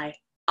Greek cry,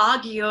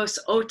 Agios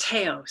o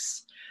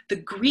Theos, the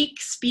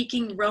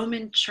Greek-speaking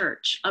Roman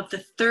Church of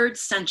the 3rd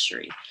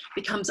century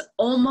becomes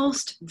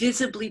almost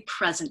visibly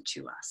present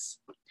to us.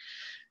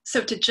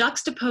 So to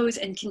juxtapose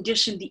and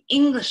condition the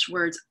English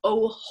words,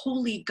 O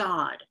holy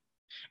God,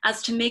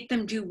 as to make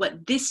them do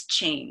what this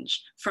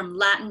change from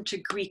Latin to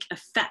Greek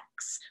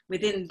effects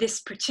within this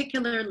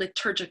particular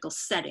liturgical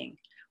setting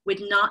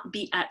would not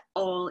be at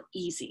all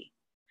easy.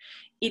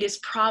 It is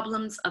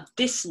problems of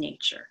this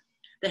nature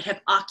that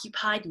have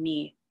occupied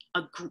me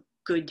a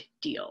good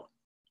deal.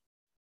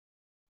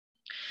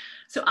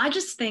 So I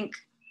just think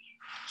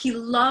he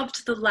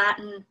loved the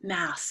Latin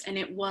Mass, and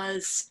it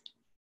was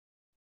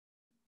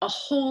a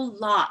whole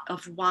lot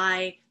of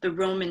why the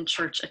Roman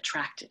Church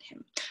attracted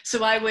him.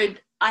 So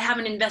I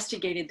haven't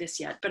investigated this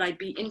yet, but I'd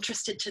be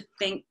interested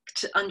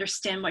to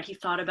understand what he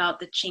thought about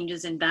the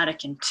changes in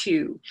Vatican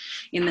II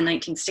in the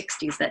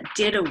 1960s that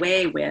did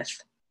away with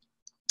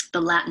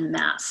the Latin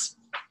Mass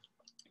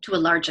to a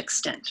large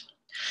extent.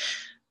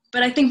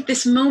 But I think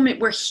this moment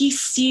where he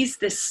sees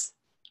this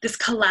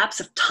collapse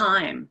of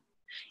time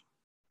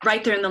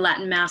right there in the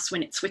Latin Mass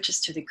when it switches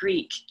to the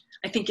Greek,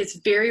 I think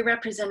is very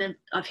representative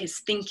of his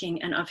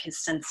thinking and of his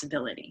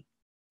sensibility.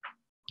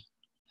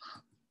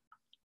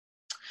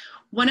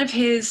 One of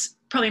his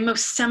probably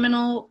most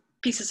seminal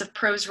pieces of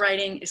prose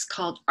writing is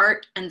called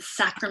Art and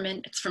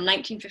Sacrament. It's from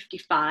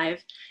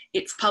 1955.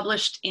 It's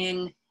published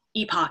in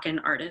Epoch and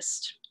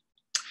Artist.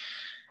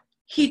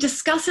 He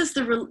discusses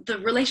the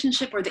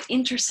relationship or the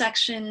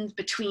intersection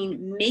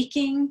between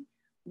making,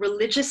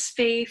 religious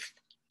faith,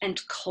 and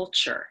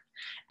culture,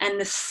 and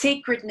the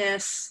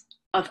sacredness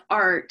of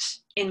art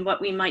in what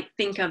we might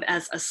think of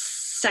as a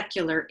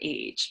secular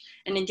age.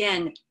 And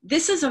again,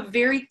 this is a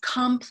very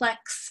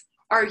complex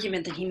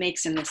argument that he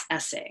makes in this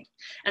essay.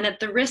 And at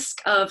the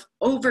risk of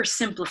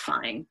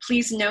oversimplifying,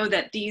 please know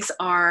that these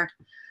are,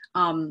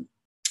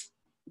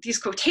 these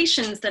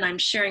quotations that I'm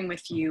sharing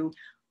with you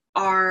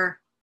are,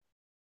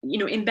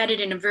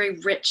 embedded in a very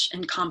rich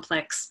and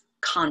complex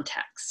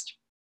context.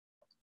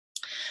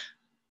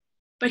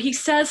 But he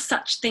says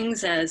such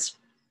things as,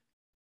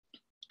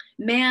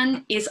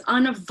 man is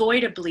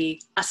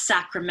unavoidably a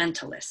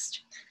sacramentalist,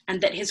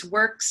 and that his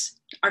works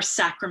are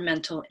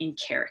sacramental in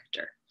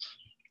character.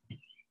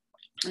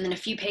 And then a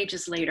few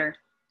pages later,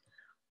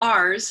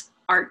 ours,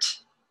 art,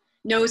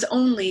 knows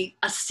only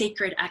a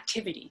sacred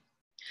activity.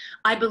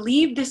 I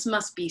believe this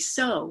must be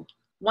so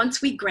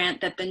once we grant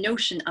that the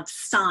notion of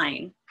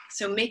sign,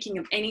 so making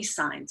of any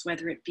signs,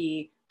 whether it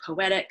be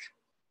poetic,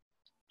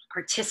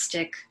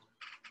 artistic,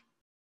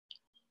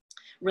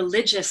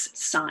 religious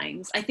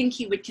signs, I think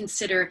he would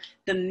consider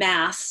the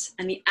Mass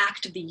and the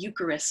act of the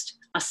Eucharist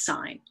a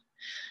sign.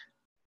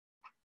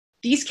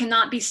 These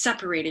cannot be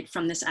separated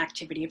from this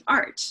activity of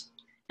art.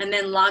 And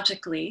then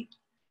logically,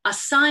 a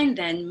sign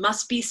then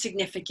must be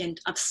significant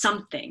of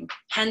something,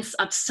 hence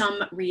of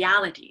some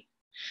reality.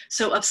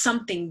 So of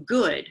something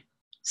good,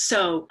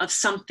 so of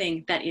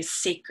something that is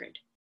sacred.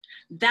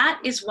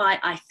 That is why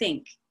I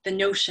think the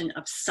notion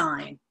of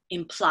sign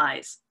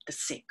implies the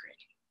sacred.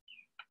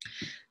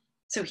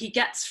 So he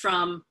gets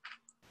from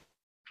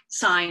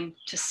sign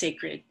to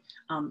sacred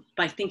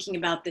by thinking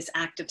about this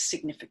act of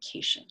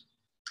signification.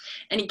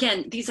 And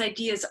again, these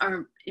ideas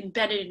are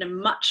embedded in a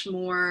much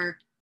more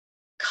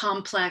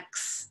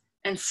complex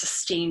and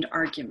sustained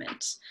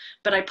argument.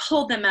 But I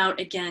pulled them out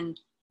again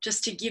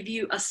just to give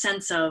you a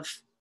sense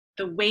of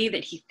the way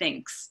that he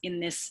thinks in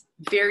this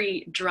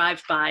very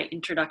drive-by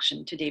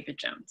introduction to David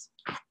Jones.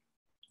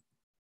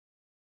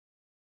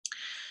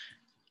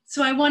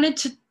 So I wanted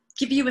to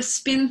give you a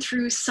spin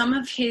through some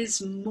of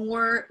his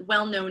more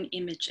well-known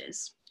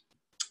images.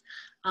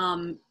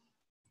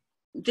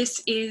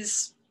 This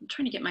is, I'm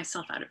trying to get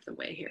myself out of the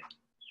way here.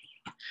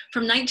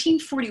 From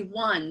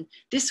 1941,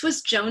 this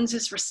was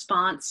Jones's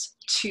response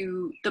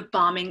to the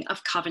bombing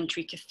of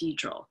Coventry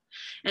Cathedral.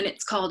 And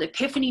it's called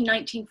Epiphany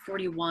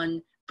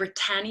 1941,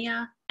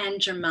 Britannia and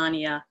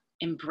Germania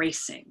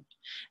Embracing.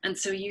 And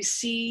so you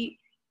see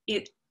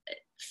it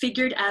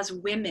figured as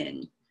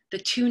women, the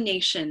two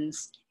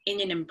nations in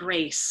an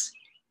embrace.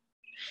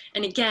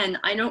 And again,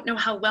 I don't know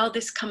how well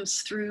this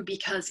comes through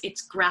because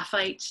it's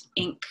graphite,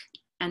 ink,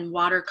 and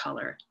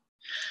watercolor.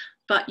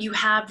 But you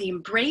have the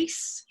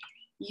embrace,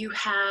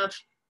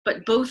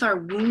 but both are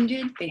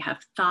wounded. They have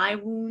thigh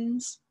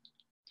wounds.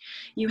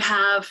 You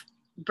have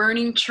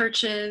burning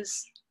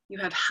churches. You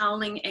have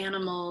howling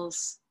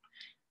animals.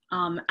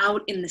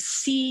 Out in the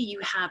sea, you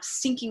have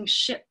sinking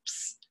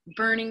ships,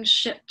 burning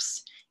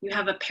ships. You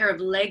have a pair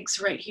of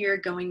legs right here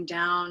going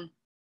down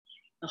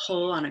the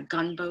hole on a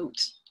gunboat.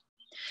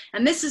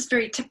 And this is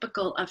very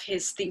typical of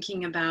his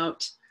thinking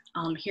about,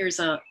 here's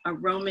a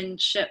Roman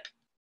ship.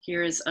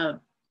 Here's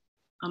a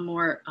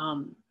more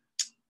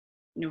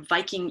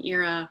Viking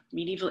era,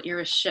 medieval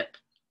era ship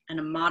and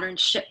a modern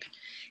ship.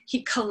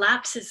 He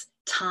collapses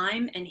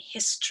time and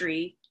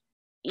history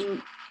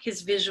in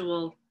his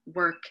visual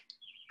work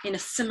in a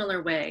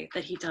similar way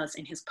that he does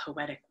in his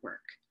poetic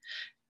work.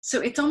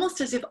 So it's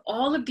almost as if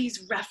all of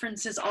these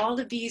references, all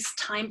of these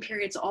time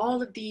periods,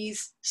 all of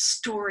these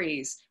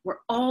stories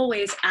were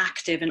always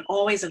active and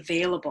always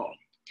available.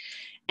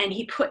 And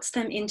he puts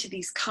them into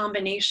these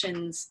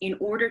combinations in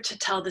order to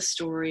tell the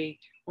story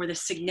or the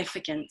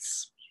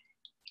significance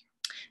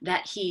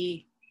that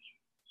he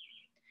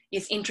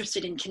is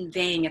interested in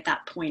conveying at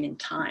that point in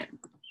time.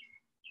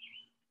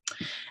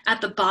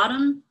 At the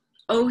bottom,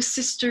 "Oh,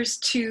 sisters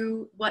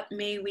too, what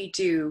may we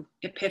do?"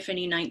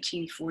 Epiphany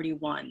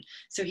 1941.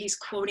 So he's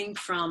quoting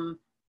from,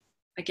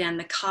 again,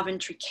 the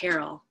Coventry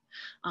Carol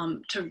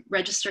to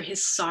register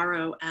his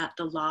sorrow at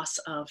the loss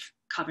of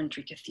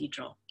Coventry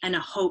Cathedral and a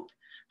hope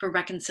for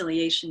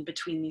reconciliation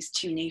between these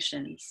two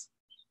nations.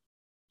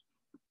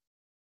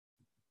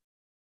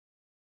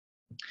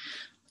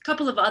 A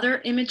couple of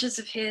other images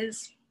of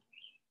his.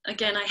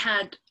 Again, I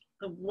had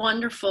the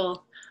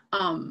wonderful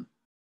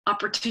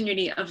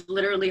opportunity of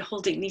literally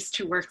holding these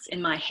two works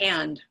in my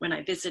hand when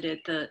I visited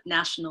the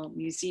National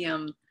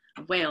Museum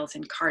of Wales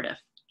in Cardiff.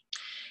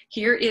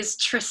 Here is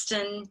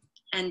Tristan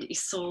and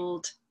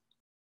Isolde,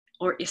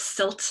 or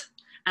Iseult,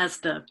 as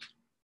the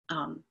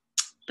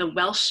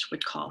Welsh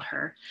would call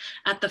her,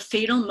 at the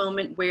fatal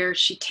moment where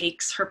she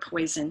takes her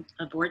poison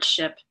aboard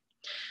ship.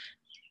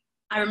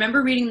 I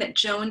remember reading that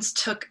Jones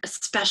took a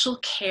special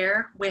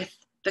care with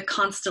the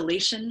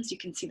constellations. You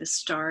can see the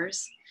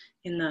stars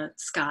in the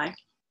sky,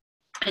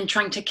 and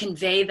trying to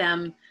convey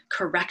them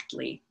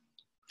correctly.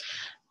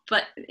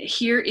 But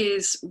here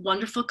is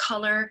wonderful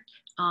color.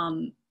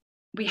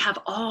 We have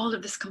all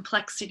of this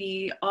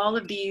complexity, all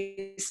of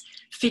these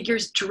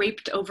figures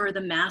draped over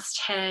the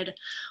masthead,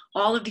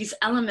 all of these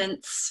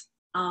elements,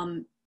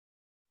 and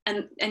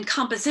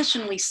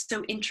compositionally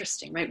so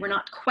interesting, right? We're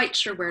not quite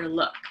sure where to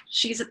look.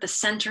 She's at the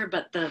center,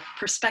 but the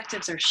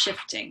perspectives are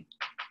shifting.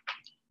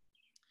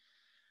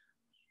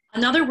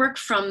 Another work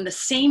from the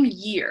same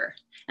year,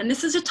 and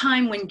this is a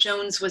time when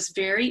Jones was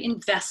very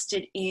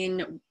invested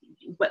in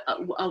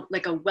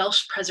like a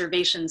Welsh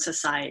preservation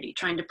society,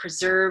 trying to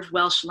preserve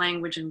Welsh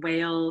language in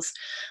Wales,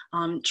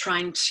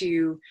 trying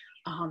to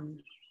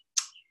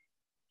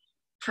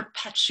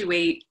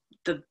perpetuate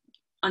the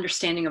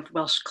understanding of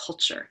Welsh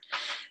culture.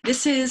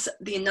 This is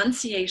the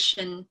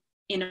Annunciation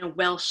in a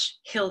Welsh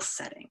hill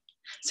setting.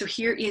 So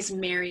here is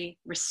Mary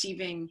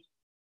receiving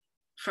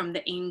from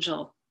the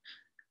angel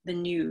the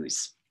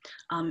news.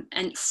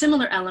 And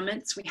similar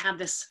elements, we have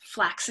this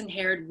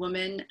flaxen-haired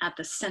woman at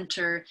the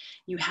center,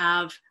 you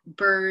have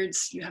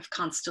birds, you have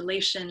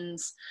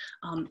constellations,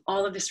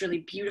 all of this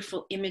really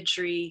beautiful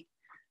imagery,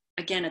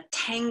 again, a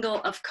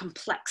tangle of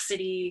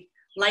complexity,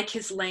 like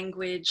his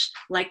language,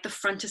 like the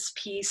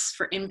frontispiece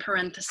for in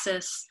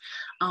parenthesis.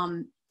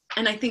 And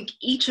I think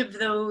each of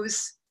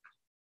those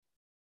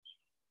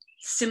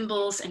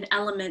symbols and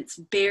elements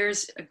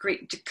bears a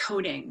great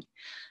decoding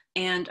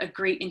and a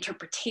great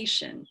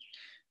interpretation,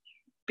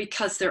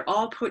 because they're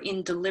all put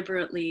in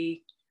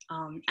deliberately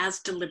as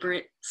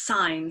deliberate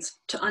signs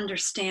to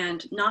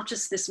understand not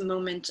just this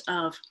moment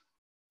of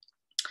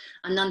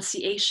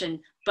annunciation,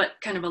 but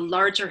kind of a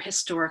larger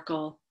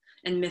historical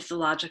and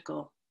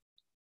mythological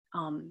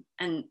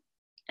and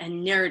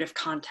narrative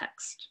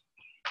context.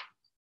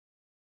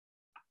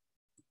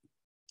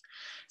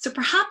 So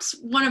perhaps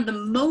one of the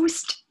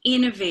most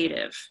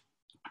innovative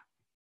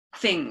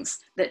things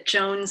that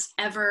Jones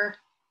ever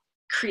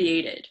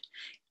created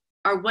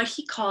are what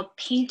he called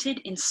painted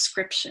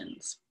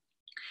inscriptions.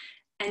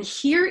 And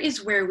here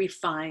is where we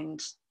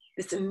find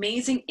this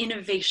amazing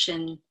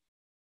innovation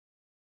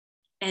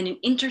and an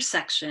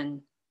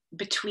intersection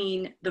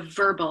between the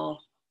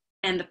verbal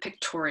and the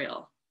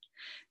pictorial.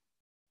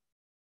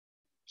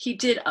 He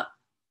did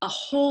a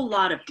whole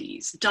lot of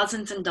these,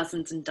 dozens and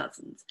dozens and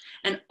dozens,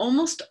 and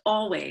almost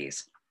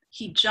always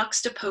he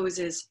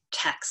juxtaposes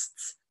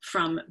texts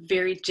from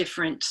very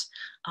different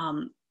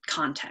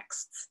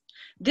contexts.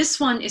 This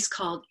one is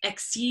called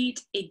Exede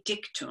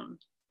Edictum,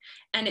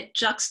 and it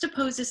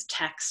juxtaposes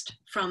text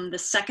from the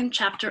 2nd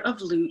chapter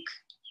of Luke.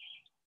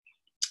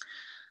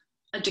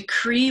 A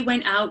decree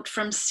went out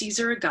from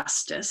Caesar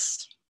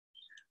Augustus.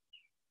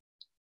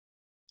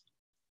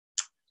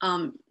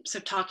 So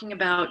talking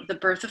about the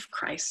birth of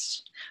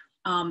Christ.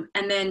 And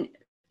then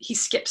he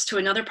skips to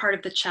another part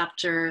of the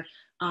chapter.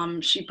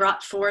 She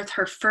brought forth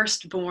her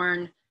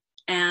firstborn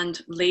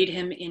and laid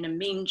him in a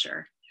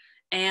manger.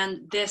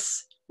 And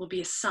this will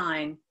be a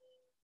sign.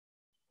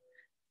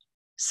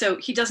 So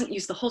he doesn't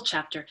use the whole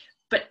chapter,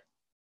 but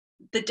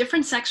the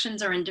different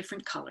sections are in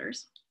different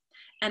colors.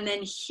 And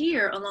then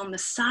here along the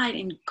side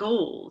in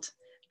gold,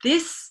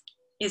 this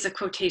is a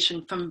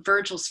quotation from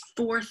Virgil's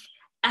 4th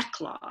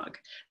eclogue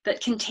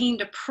that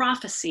contained a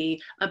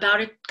prophecy about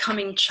a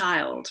coming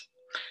child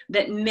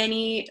that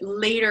many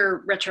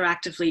later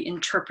retroactively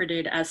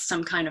interpreted as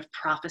some kind of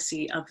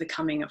prophecy of the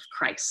coming of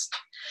Christ.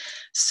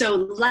 So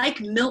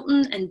like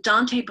Milton and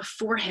Dante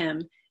before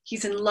him,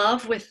 he's in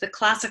love with the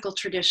classical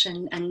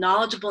tradition and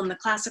knowledgeable in the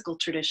classical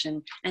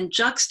tradition and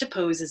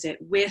juxtaposes it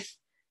with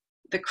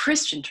the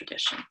Christian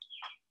tradition.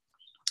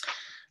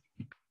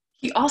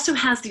 He also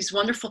has these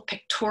wonderful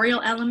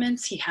pictorial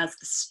elements. He has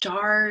the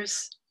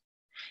stars.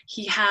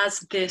 He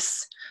has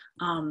this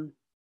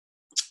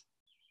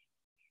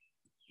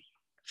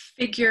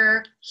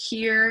figure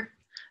here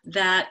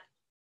that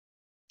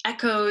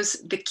echoes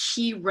the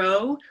key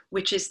rho,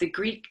 which is the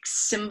Greek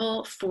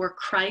symbol for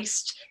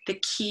Christ, the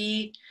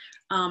key,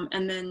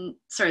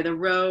 the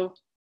rho,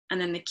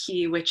 and then the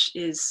key, which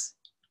is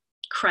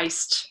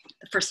Christ,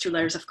 the first 2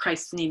 letters of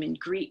Christ's name in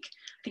Greek.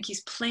 I think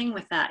he's playing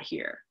with that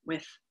here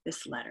with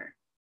this letter.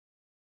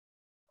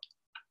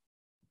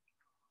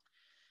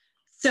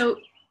 So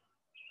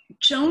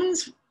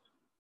Jones,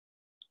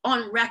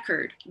 on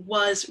record,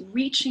 was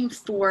reaching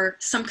for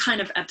some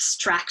kind of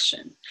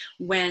abstraction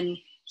when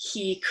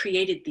he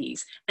created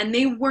these. And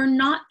they were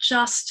not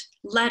just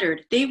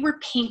lettered, they were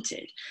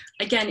painted.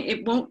 Again,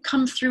 it won't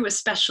come through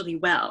especially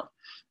well,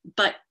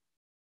 but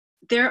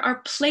there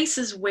are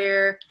places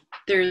where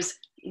there's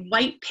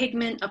white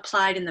pigment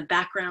applied in the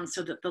background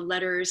so that the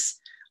letters,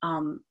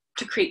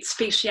 to create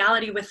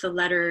spatiality with the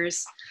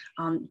letters,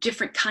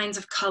 different kinds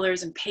of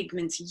colors and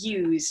pigments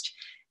used.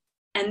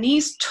 And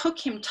these took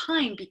him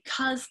time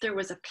because there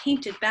was a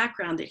painted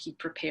background that he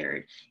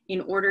prepared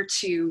in order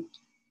to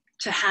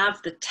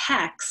have the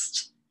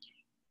text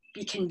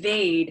be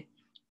conveyed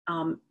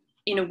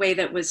in a way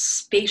that was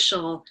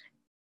spatial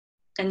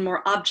and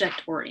more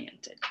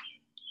object-oriented.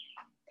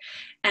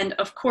 And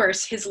of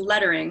course, his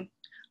lettering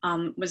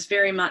was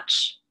very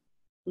much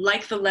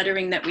like the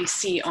lettering that we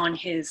see on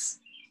his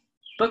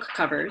book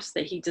covers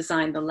that he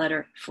designed the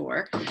letter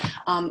for,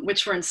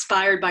 which were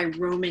inspired by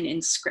Roman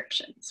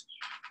inscriptions.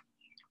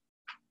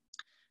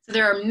 So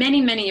there are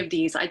many, many of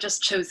these. I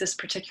just chose this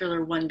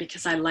particular one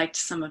because I liked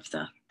some of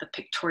the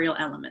pictorial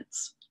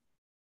elements.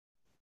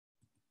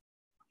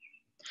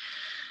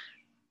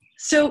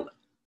 So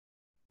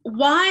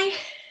why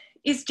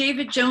is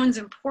David Jones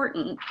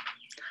important?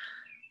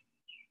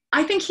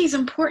 I think he's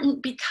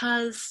important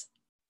because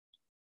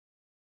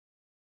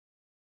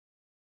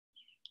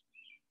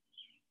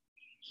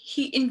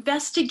he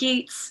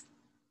investigates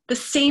the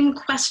same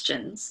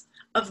questions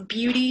of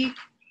beauty,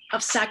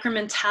 of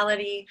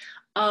sacramentality,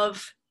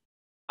 of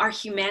our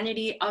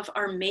humanity, of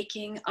our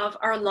making, of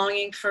our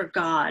longing for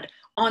God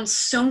on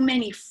so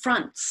many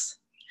fronts.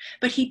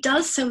 But he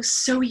does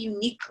so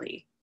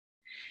uniquely.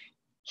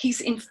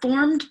 He's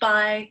informed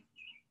by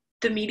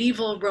the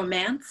medieval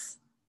romance,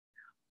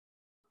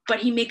 but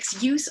he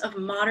makes use of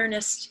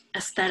modernist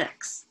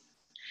aesthetics.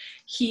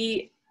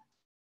 He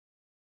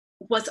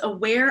was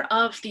aware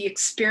of the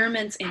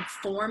experiments in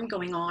form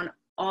going on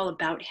all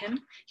about him.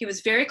 He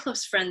was very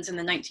close friends in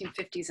the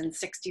 1950s and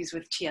 60s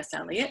with T.S.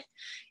 Eliot.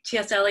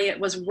 T.S. Eliot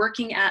was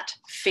working at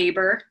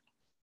Faber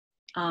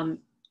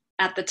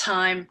at the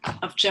time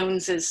of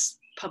Jones's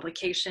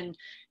publication.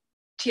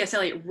 T.S.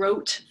 Eliot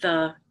wrote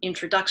the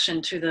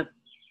introduction to the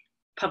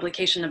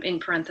publication of In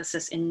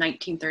Parenthesis in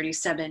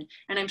 1937,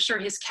 and I'm sure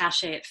his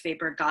cachet at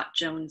Faber got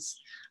Jones,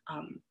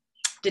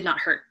 did not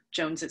hurt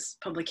Jones's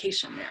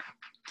publication there.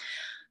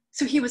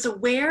 So he was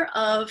aware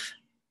of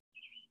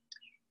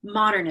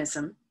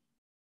modernism,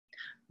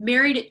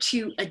 married it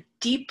to a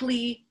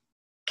deeply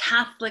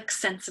Catholic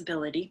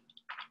sensibility,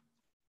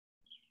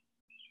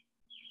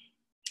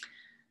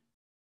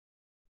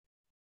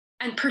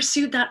 and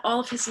pursued that all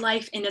of his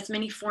life in as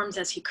many forms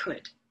as he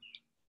could.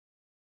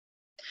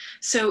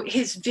 So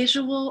his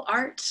visual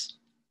art,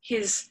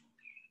 his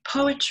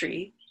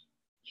poetry,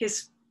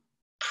 his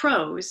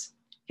prose,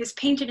 his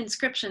painted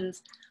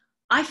inscriptions,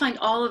 I find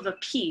all of a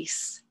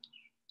piece.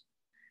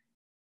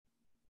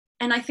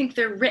 And I think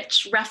they're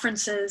rich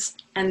references,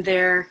 and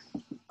they're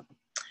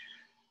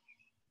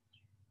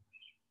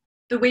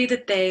the way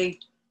that they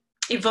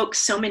evoke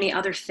so many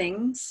other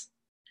things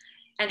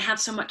and have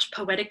so much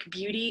poetic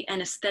beauty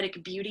and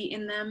aesthetic beauty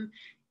in them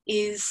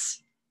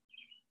is,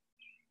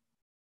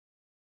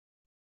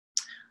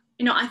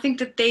 you know, I think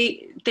that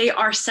they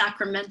are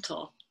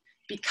sacramental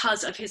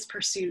because of his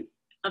pursuit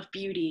of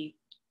beauty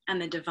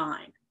and the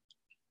divine.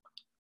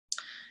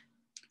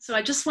 So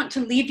I just want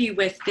to leave you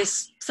with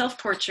this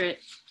self-portrait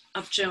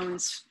of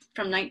Jones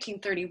from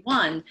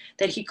 1931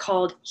 that he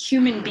called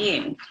Human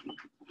Being.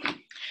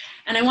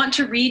 And I want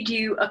to read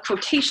you a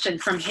quotation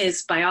from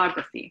his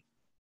biography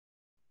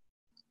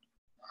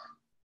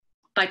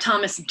by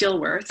Thomas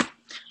Dilworth.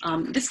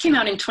 This came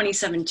out in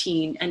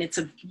 2017, and it's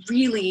a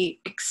really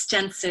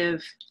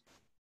extensive,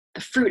 the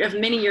fruit of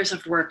many years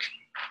of work,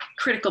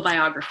 critical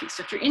biography.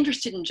 So if you're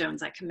interested in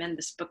Jones, I commend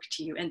this book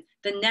to you. And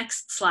the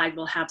next slide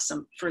will have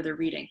some further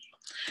reading.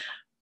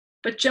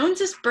 But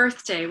Jones's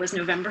birthday was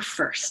November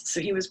 1st, so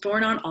he was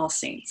born on All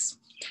Saints.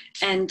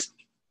 And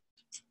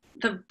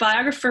the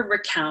biographer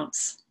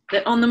recounts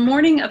that on the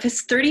morning of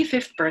his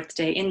 35th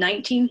birthday in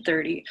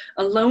 1930,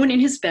 alone in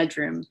his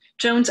bedroom,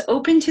 Jones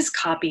opened his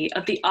copy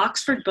of the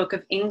Oxford Book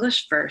of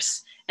English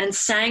Verse and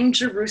sang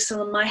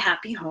Jerusalem, My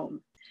Happy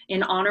Home,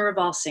 in honor of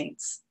All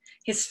Saints,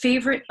 his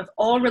favorite of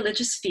all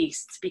religious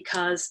feasts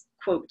because,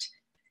 quote,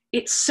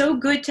 "It's so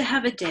good to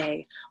have a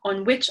day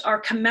on which are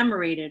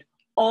commemorated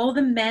all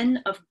the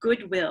men of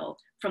goodwill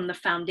from the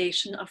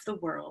foundation of the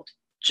world,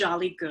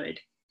 jolly good,"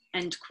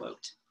 end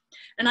quote.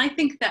 And I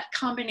think that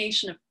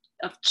combination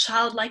of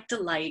childlike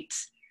delight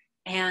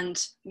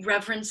and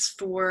reverence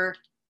for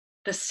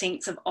the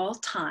saints of all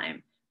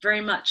time very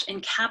much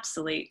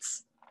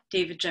encapsulates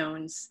David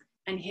Jones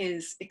and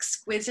his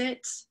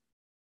exquisite,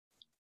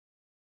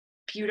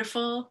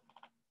 beautiful,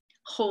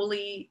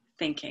 holy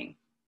thinking.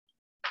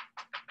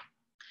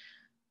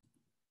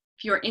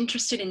 If you're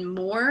interested in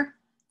more,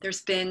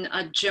 there's been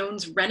a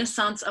Jones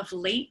renaissance of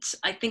late,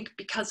 I think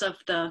because of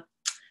the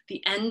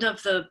end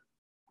of the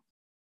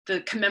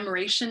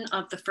commemoration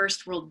of the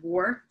First World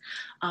War.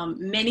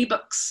 Many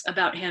books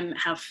about him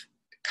have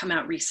come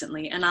out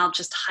recently, and I'll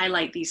just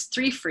highlight these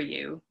three for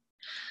you.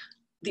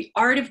 The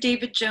Art of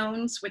David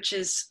Jones, which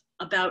is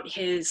about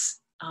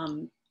his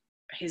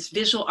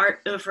visual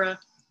art oeuvre.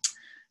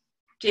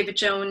 David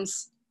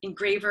Jones,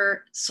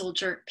 engraver,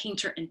 soldier,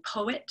 painter, and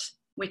poet,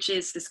 which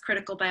is this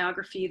critical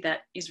biography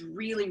that is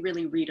really,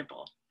 really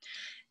readable.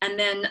 And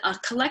then a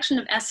collection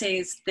of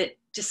essays that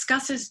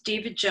discusses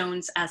David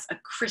Jones as a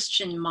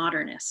Christian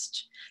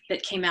modernist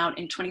that came out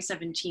in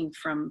 2017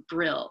 from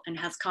Brill and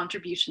has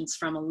contributions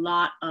from a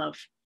lot of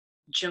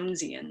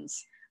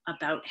Jonesians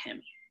about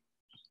him.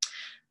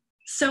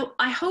 So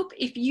I hope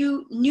if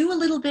you knew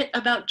a little bit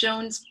about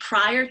Jones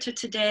prior to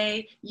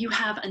today, you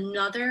have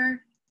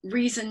another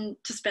reason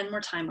to spend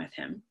more time with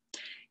him.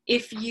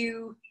 If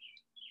you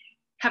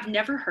have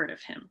never heard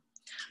of him,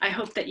 I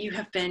hope that you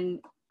have been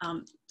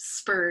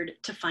spurred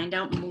to find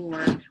out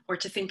more or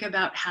to think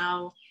about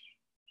how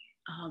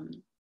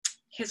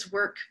his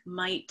work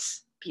might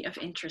be of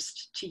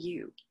interest to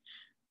you.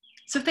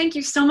 So thank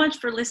you so much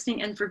for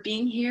listening and for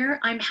being here.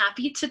 I'm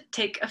happy to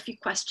take a few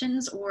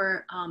questions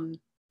or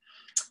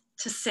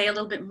to say a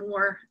little bit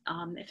more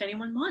if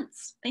anyone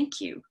wants.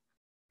 Thank you.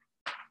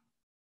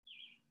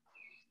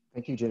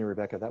 Thank you,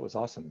 Jennie-Rebecca. That was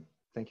awesome.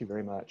 Thank you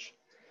very much.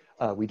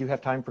 We do have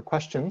time for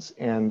questions,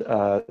 and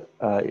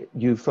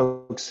you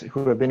folks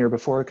who have been here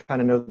before kind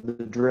of know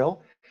the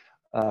drill.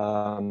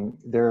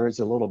 There is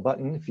a little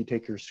button. If you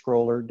take your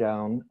scroller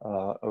down,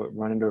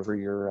 run it over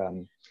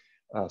your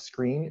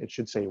screen, it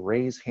should say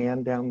raise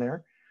hand down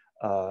there.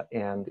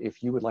 And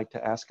if you would like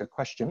to ask a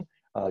question,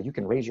 you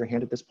can raise your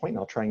hand at this point, and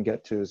I'll try and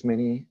get to as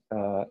many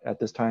at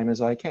this time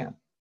as I can.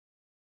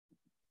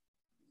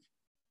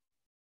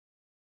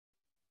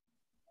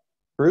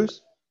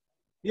 Bruce?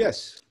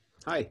 Yes.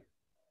 Hi.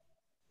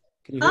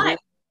 Can you hear me?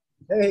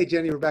 Hey,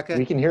 Jennie-Rebecca.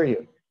 We can hear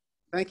you.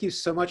 Thank you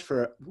so much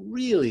for a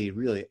really,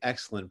 really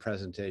excellent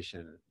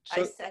presentation.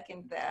 So, I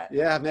second that.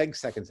 Yeah, Meg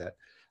seconds that.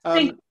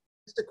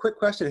 Just a quick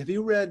question. Have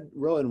you read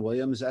Rowan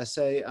Williams'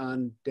 essay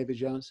on David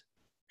Jones?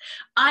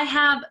 I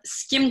have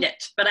skimmed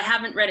it, but I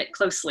haven't read it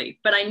closely,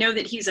 but I know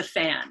that he's a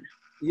fan.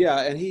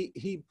 Yeah, and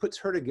he puts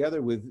her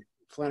together with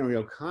Flannery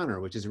O'Connor,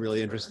 which is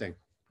really interesting.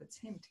 Puts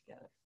him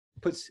together.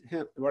 Puts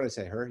him, what did I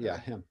say, her? Yeah,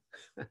 him.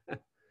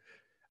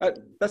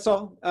 That's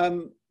all.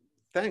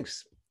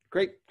 Thanks.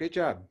 Great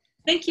job.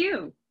 Thank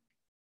you.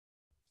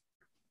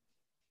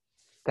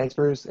 Thanks,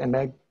 Bruce and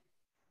Meg.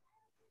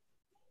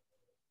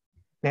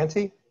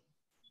 Nancy?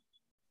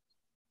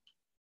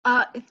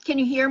 Can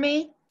you hear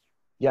me?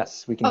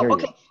 Yes, we can hear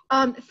okay.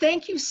 you.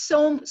 Thank you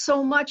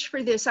so much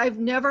for this. I've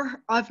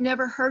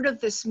never heard of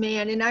this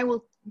man, and I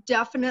will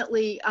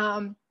definitely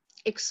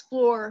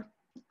explore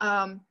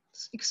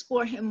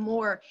him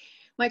more.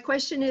 My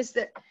question is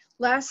that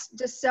last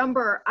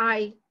December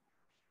I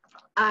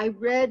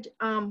read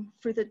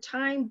for the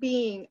time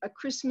being a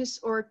Christmas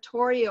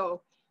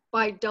oratorio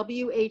by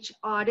W.H.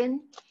 Auden.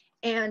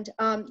 And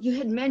you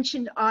had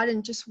mentioned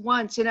Auden just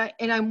once, and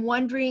I'm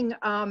wondering,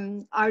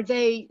 are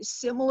they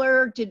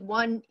similar? Did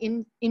one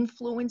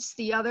influence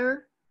the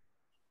other?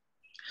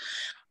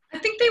 I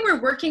think they were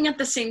working at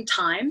the same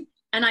time,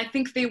 and I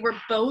think they were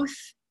both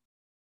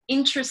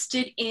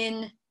interested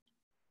in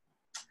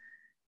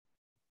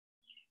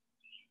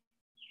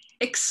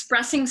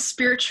expressing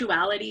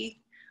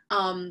spirituality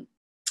and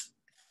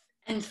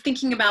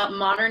thinking about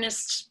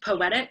modernist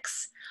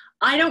poetics.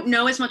 I don't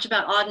know as much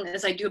about Auden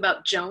as I do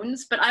about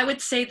Jones, but I would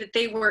say that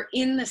they were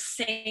in the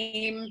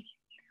same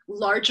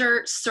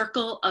larger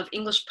circle of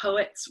English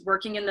poets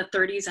working in the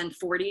 30s and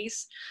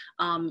 40s,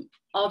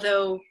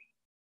 although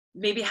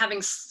maybe having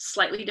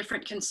slightly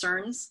different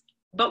concerns,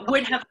 but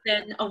would have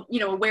been,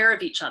 aware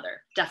of each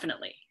other,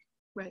 definitely.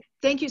 Right.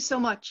 Thank you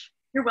so much.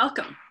 You're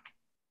welcome.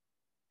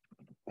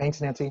 Thanks,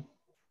 Nancy.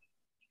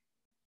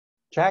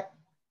 Jack?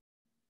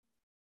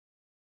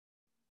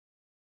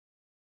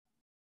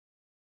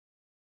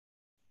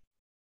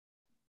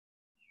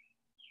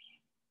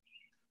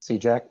 See,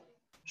 Jack,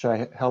 should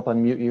I help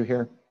unmute you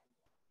here?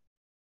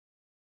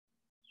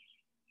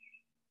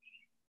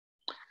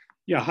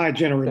 Yeah, hi,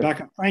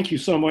 Jennie-Rebecca. Thank you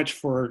so much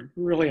for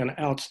really an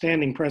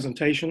outstanding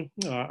presentation.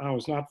 I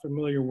was not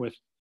familiar with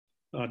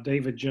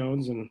David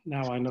Jones, and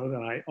now I know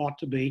that I ought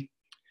to be.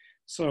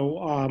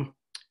 So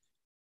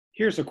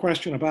here's a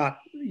question about,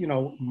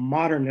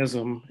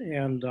 modernism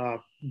and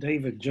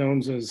David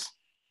Jones's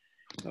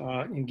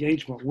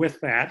engagement with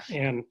that.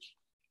 And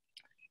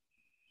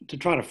to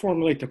try to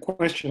formulate the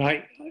question,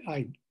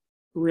 I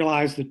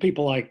realize that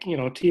people like,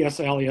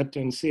 T.S. Eliot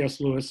and C.S.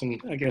 Lewis and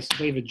I guess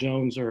David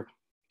Jones are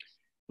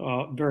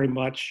very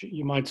much,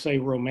 you might say,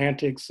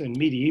 romantics and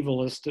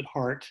medievalists at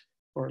heart,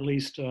 or at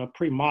least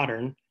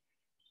pre-modern.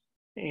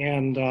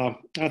 And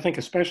I think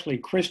especially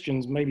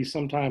Christians, maybe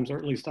sometimes, or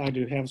at least I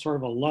do, have sort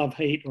of a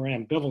love-hate or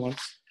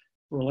ambivalence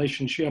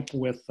relationship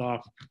with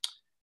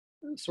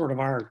sort of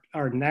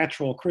our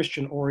natural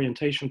Christian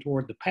orientation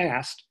toward the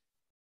past,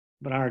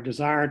 but our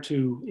desire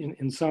to,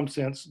 in some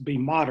sense, be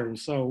modern.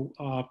 So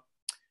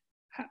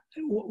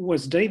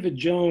was David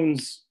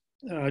Jones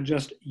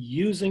just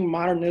using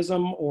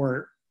modernism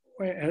or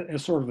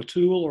as sort of a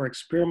tool or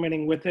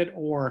experimenting with it,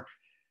 or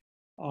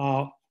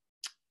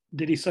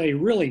did he say,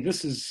 really,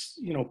 this is,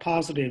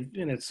 positive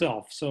in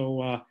itself?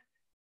 So,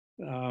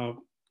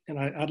 and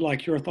I'd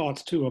like your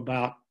thoughts too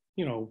about,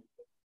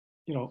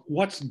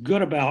 what's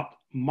good about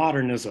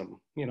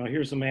modernism?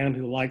 Here's a man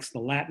who likes the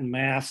Latin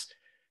Mass.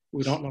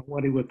 We don't know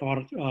what he would thought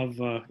of,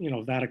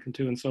 Vatican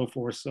II and so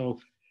forth. So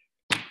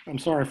I'm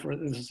sorry for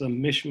this is a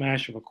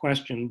mishmash of a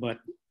question, but,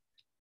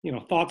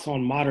 thoughts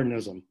on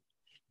modernism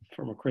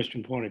from a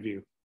Christian point of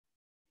view.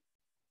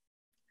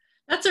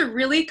 That's a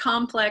really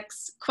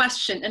complex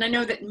question. And I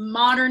know that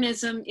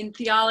modernism in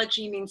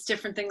theology means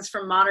different things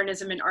from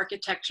modernism in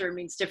architecture,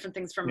 means different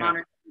things from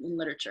modernism in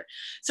literature.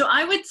 So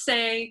I would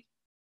say,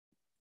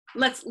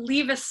 let's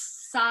leave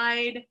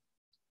aside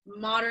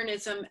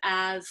modernism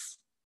as,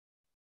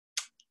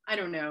 I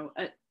don't know,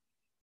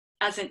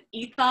 as an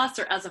ethos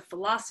or as a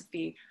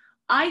philosophy.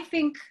 I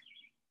think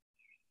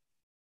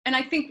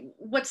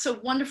what's so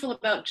wonderful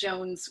about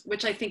Jones,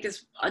 which I think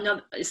is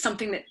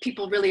something that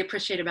people really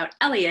appreciate about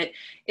Eliot,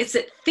 is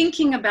that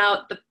thinking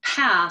about the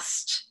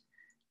past,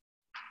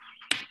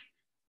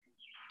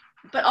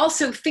 but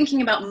also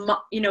thinking about,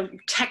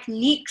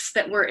 techniques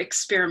that were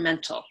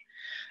experimental.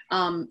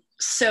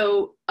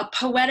 So a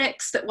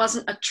poetics that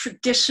wasn't a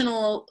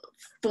traditional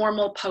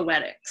formal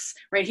poetics,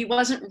 right? He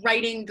wasn't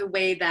writing the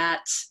way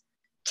that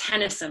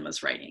Tennyson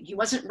was writing. He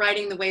wasn't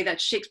writing the way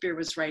that Shakespeare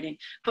was writing,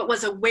 but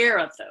was aware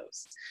of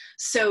those.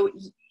 So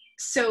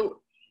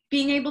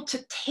being able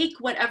to take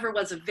whatever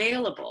was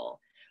available,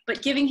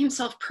 but giving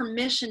himself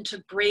permission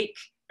to break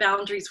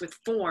boundaries with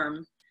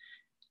form.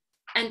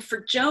 And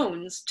for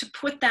Jones to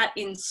put that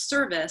in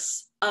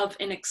service of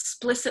an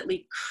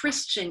explicitly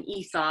Christian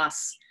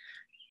ethos,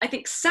 I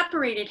think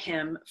separated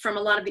him from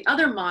a lot of the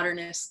other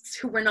modernists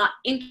who were not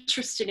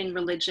interested in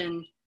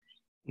religion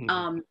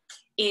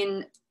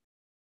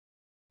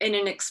in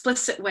an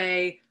explicit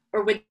way,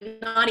 or would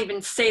not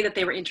even say that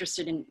they were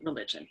interested in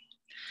religion.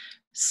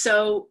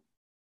 So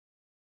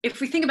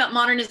if we think about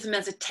modernism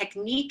as a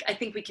technique, I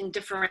think we can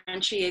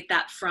differentiate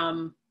that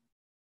from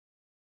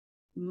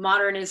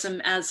modernism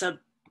as a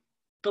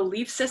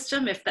belief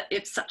system, if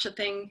such a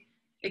thing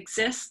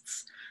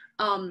exists,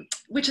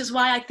 which is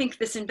why I think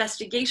this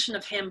investigation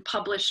of him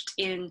published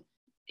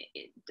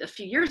a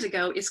few years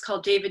ago is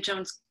called David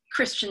Jones,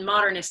 Christian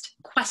Modernist ?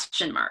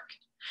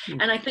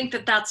 And I think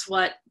that that's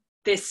what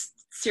this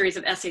series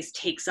of essays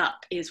takes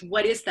up, is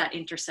what is that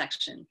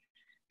intersection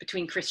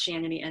between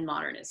Christianity and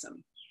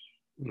modernism?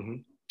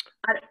 Mm-hmm.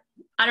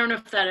 I don't know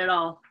if that at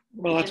all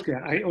Well, that's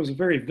good. It was a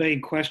very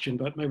vague question,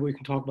 but maybe we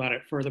can talk about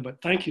it further.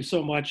 But thank you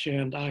so much.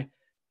 And I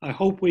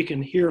hope we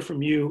can hear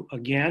from you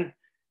again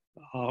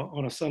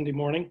on a Sunday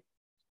morning.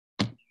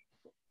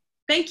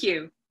 Thank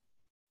you.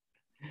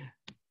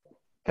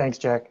 Thanks,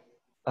 Jack.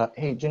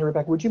 Hey,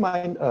 Jennie-Rebecca, would you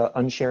mind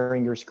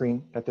unsharing your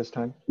screen at this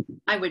time?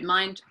 I would not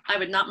mind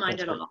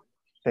That's at great. all.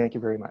 Thank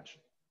you very much.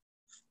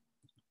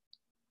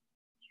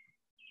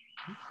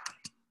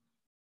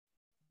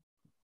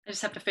 I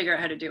just have to figure out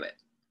how to do it.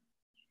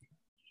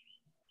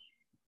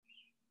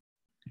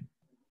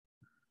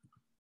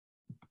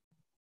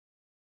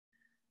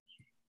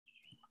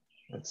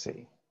 Let's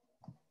see.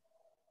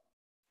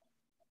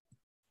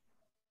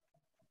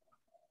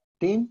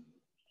 Dean,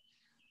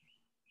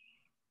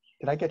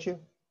 did I get you?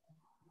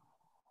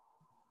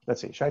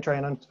 Let's see, should I try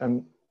and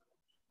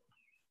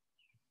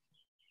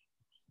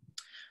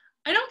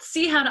I don't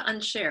see how to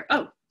unshare.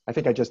 Oh. I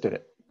think I just did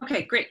it.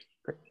 Okay, great.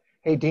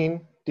 Hey,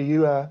 Dean, do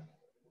you have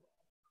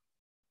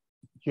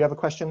a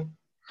question?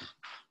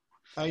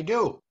 I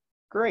do.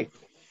 Great.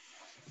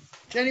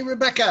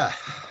 Jennie-Rebecca.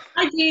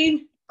 Hi,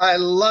 Dean. I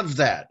love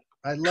that.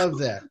 I love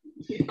that.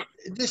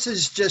 This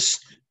is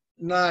just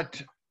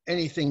not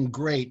anything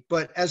great,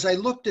 but as I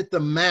looked at the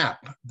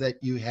map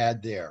that you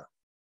had there,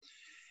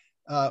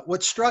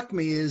 what struck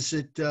me is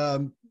that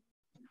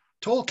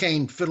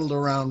Tolkien fiddled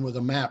around with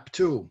a map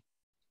too,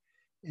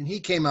 and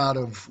he came out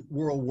of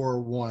World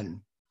War I.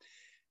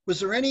 Was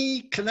there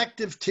any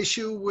connective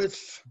tissue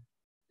with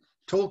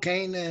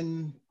Tolkien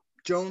and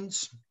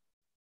Jones,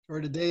 or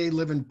did they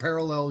live in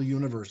parallel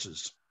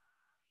universes?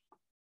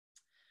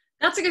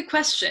 That's a good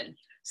question.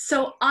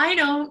 So I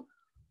don't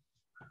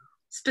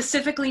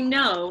specifically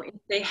know if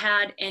they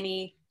had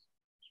any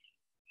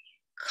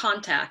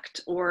contact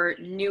or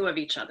knew of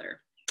each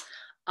other.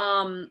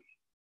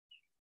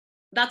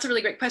 That's a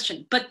really great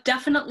question, but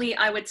definitely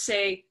I would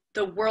say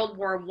the World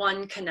War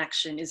I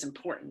connection is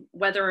important,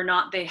 whether or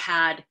not they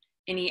had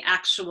any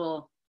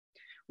actual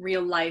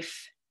real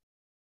life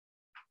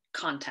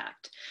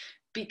contact,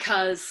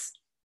 because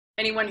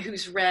anyone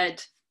who's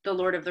read The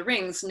Lord of the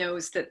Rings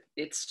knows that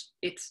it's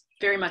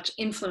very much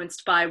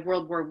influenced by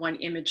World War I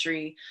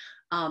imagery.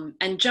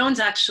 And Jones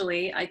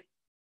actually,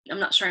 I'm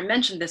not sure I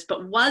mentioned this,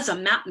 but was a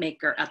map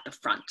maker at the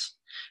front.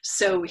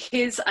 So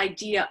his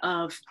idea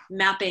of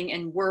mapping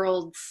and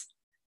worlds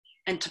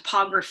and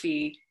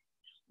topography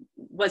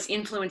was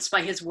influenced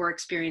by his war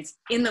experience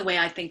in the way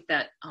I think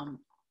that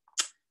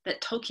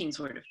that Tolkien's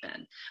would have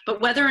been. But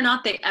whether or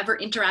not they ever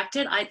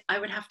interacted, I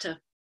would have to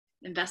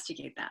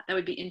investigate that. That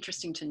would be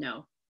interesting to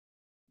know.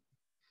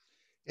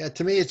 Yeah,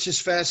 to me, it's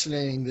just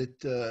fascinating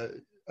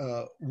that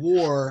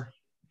war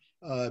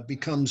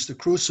becomes the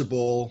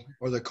crucible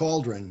or the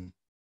cauldron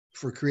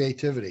for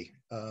creativity.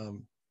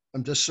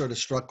 I'm just sort of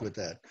struck with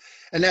that.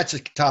 And that's a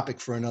topic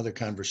for another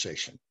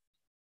conversation.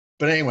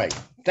 But anyway,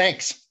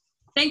 thanks.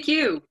 Thank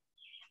you.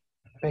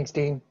 Thanks,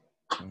 Dean.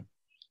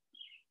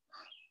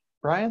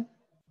 Brian?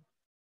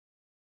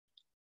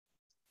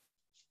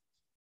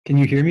 Can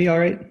you hear me all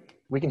right?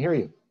 We can hear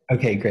you.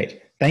 Okay,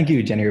 great. Thank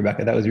you,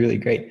 Jennie-Rebecca. That was really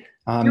great.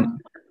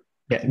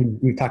 Yeah,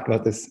 we've talked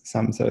about this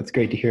some, so it's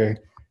great to hear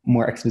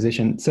more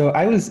exposition. So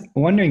I was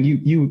wondering,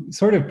 you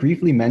sort of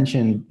briefly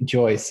mentioned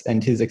Joyce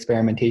and his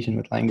experimentation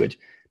with language,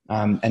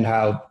 and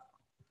how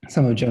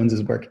some of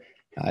Jones's work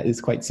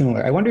is quite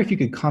similar. I wonder if you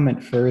could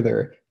comment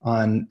further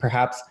on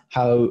perhaps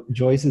how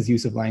Joyce's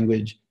use of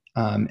language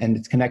and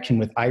its connection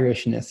with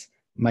Irishness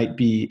might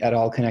be at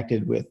all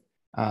connected with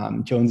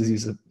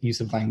Jones's use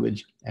of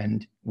language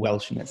and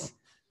Welshness.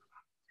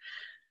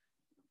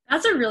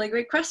 That's a really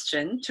great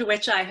question, to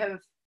which I have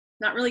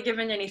not really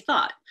given any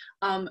thought.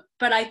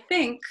 But I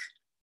think,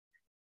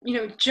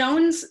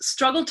 Jones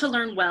struggled to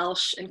learn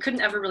Welsh and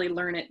couldn't ever really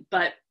learn it,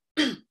 but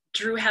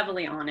drew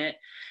heavily on it.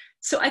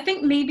 So I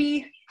think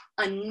maybe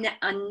a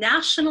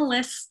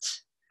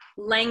nationalist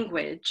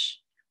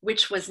language,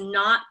 which was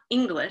not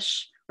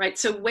English, right?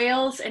 So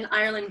Wales and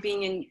Ireland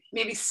being in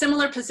maybe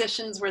similar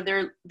positions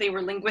where they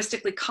were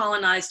linguistically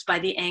colonized by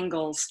the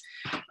Angles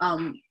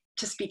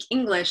to speak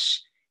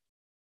English.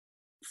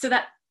 So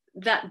that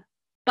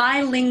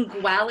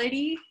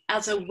bilinguality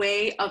as a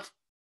way of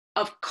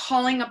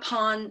calling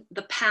upon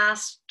the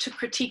past to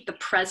critique the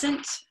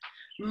present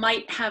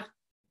might have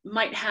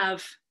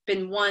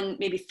been one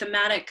maybe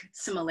thematic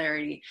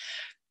similarity.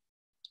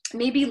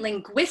 Maybe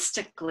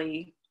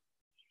linguistically,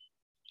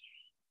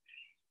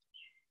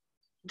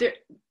 the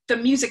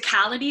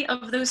musicality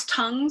of those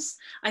tongues,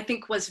 I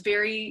think, was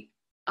very,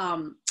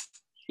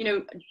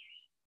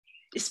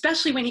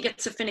 especially when he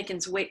gets to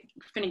Finnegan's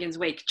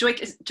Wake.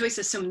 Joyce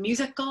is so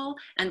musical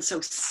and so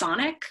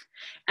sonic,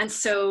 and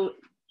so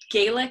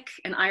Gaelic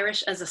and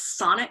Irish as a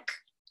sonic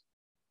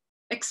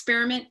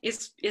experiment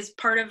is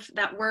part of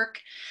that work.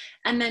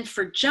 And then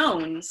for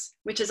Jones,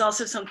 which is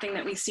also something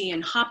that we see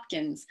in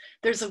Hopkins,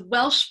 there's a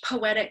Welsh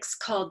poetics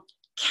called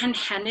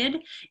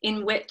Cenhennid,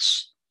 in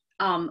which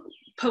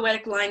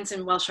poetic lines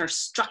in Welsh are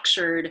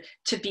structured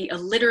to be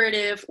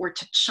alliterative or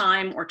to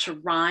chime or to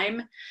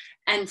rhyme.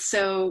 And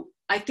so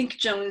I think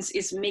Jones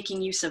is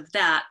making use of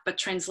that, but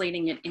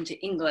translating it into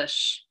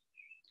English.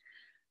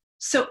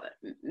 So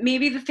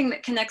maybe the thing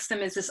that connects them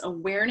is this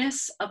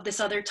awareness of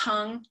this other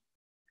tongue,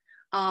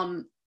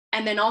 and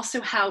then also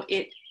how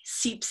it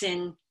seeps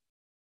in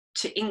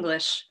to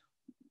English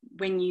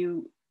when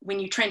you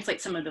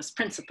translate some of those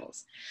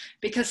principles.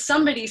 Because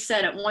somebody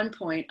said at one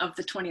point of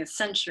the 20th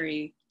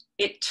century,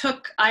 it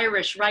took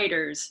Irish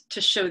writers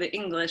to show the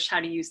English how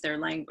to use their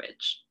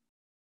language.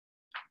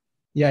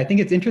 Yeah, I think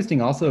it's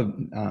interesting also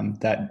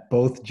that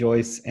both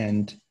Joyce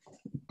and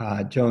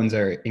Jones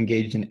are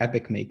engaged in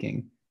epic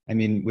making. I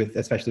mean,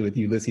 especially with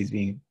Ulysses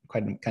being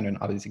kind of an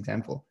obvious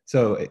example.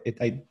 So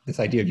this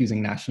idea of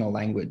using national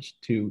language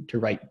to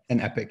write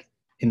an epic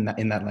in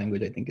that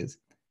language, I think, is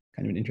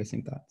kind of an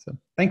interesting thought. So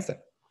thanks,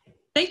 Seth.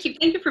 Thank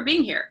you for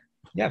being here.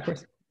 Yeah, of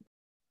course.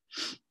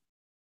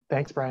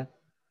 Thanks, Brian.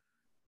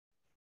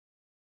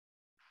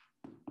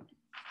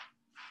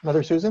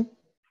 Mother Susan?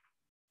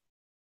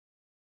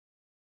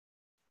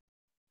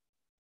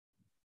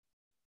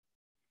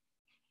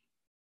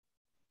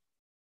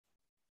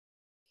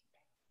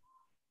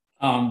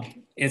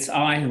 It's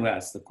I who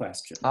asked the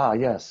question. Ah,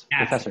 yes,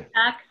 Professor.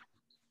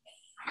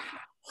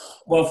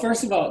 Well,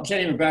 first of all,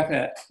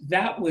 Jennie-Rebecca,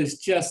 that was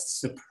just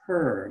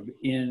superb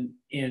in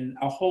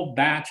a whole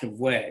batch of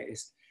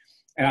ways.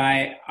 And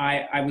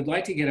I would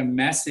like to get a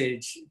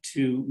message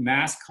to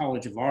Mass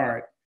College of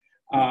Art,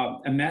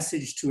 a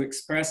message to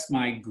express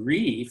my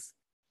grief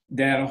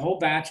that a whole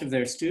batch of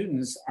their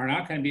students are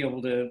not going to be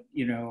able to,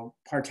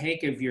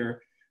 partake of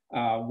your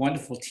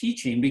wonderful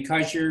teaching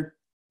because you're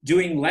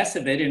doing less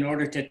of it in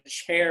order to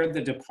chair the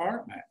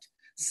department.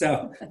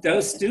 So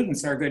those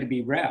students are going to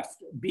be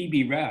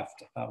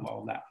bereft of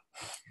all that.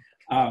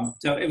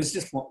 So it was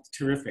just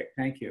terrific.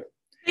 Thank you.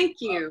 Thank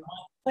you.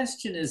 My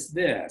question is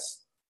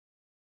this.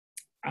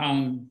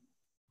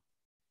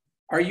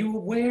 Are you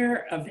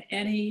aware of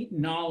any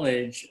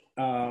knowledge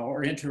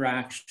or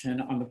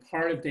interaction on the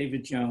part of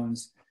David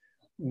Jones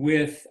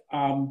with,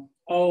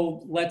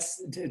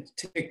 let's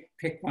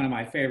pick one of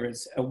my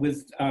favorites,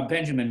 with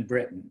Benjamin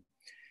Britten,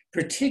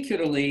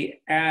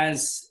 particularly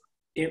as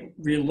it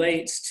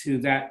relates to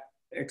that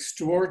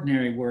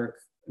extraordinary work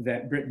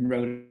that Britten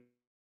wrote,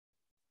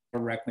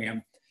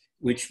 Requiem,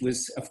 which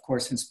was, of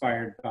course,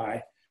 inspired by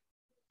the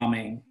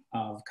bombing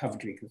of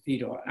Coventry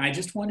Cathedral. And I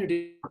just wondered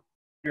if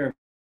there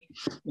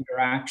was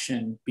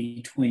interaction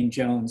between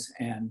Jones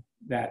and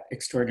that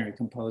extraordinary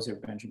composer,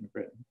 Benjamin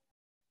Britten.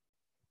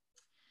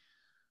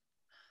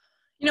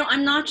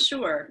 I'm not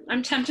sure.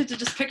 I'm tempted to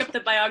just pick up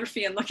the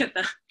biography and look at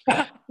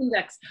the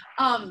index.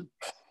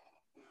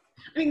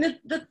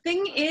 The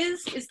thing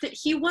is that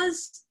he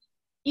was,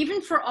 even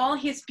for all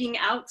his being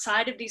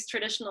outside of these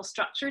traditional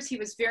structures, he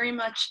was very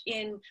much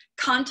in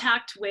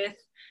contact with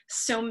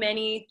so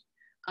many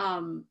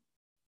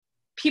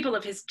people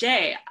of his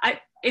day.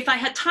 If I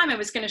had time, I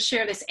was going to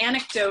share this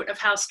anecdote of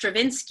how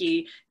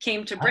Stravinsky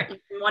came to Britain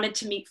and wanted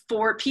to meet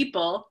 4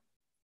 people: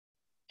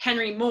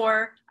 Henry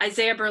Moore,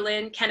 Isaiah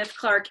Berlin, Kenneth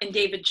Clark, and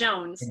David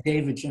Jones.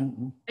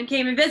 And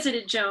came and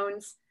visited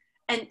Jones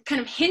and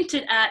kind of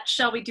hinted at,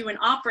 shall we do an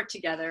opera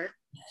together?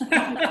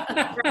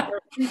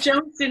 And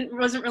Jones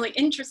wasn't really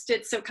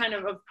interested, so kind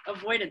of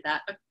avoided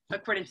that,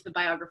 according to the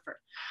biographer.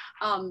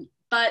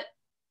 But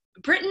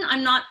Britten,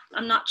 I'm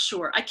not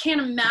sure. I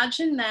can't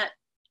imagine that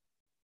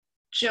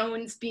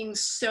Jones, being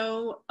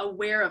so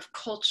aware of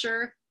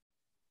culture,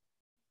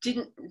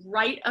 didn't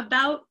write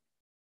about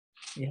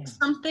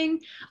something.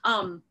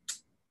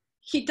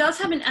 He does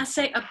have an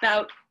essay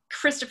about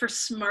Christopher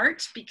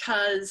Smart,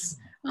 because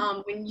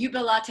when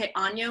Jubilate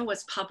Anno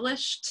was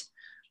published,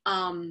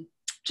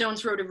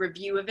 Jones wrote a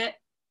review of it.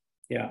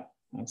 Yeah.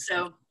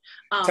 So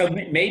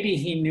maybe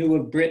he knew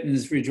of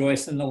Britten's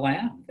Rejoice in the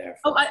Lamb,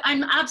 therefore. Oh,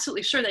 I'm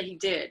absolutely sure that he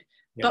did.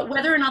 Yeah. But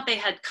whether or not they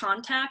had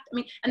contact,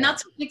 and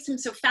that's what makes him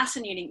so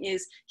fascinating,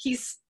 is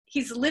he's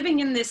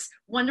living in this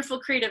wonderful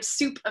creative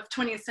soup of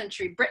 20th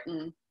century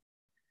Britain.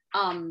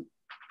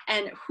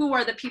 And who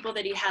are the people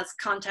that he has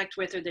contact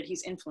with or that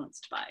he's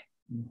influenced by?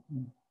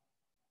 Mm-hmm.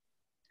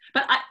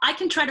 But I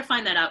can try to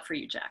find that out for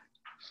you, Jack.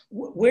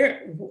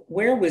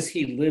 Where was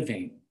he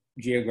living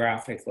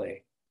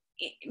geographically?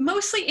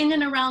 Mostly in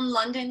and around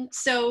London.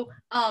 So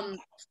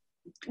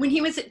when he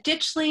was at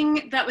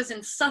Ditchling, that was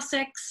in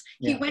Sussex.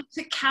 He went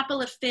to Capel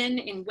y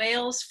Ffyn in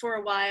Wales for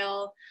a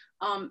while,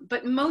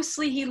 but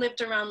mostly he lived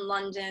around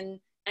London.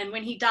 And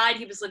when he died,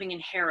 he was living in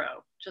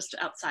Harrow, just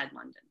outside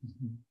London.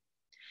 Mm-hmm.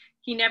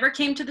 He never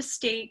came to the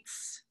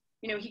States.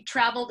 He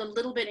traveled a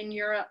little bit in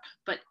Europe,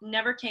 but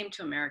never came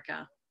to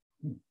America.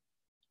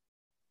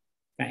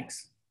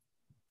 Thanks.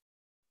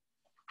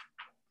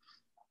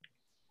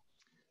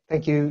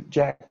 Thank you,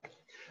 Jack.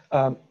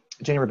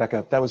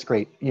 Jennie-Rebecca, that was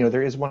great.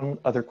 There is one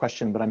other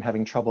question, but I'm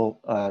having trouble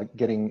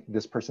getting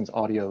this person's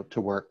audio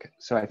to work.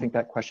 So I think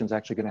that question is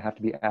actually going to have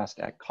to be asked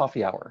at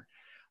coffee hour.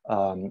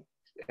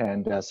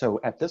 So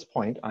at this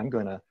point, I'm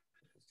going to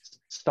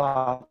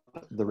stop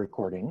the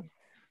recording.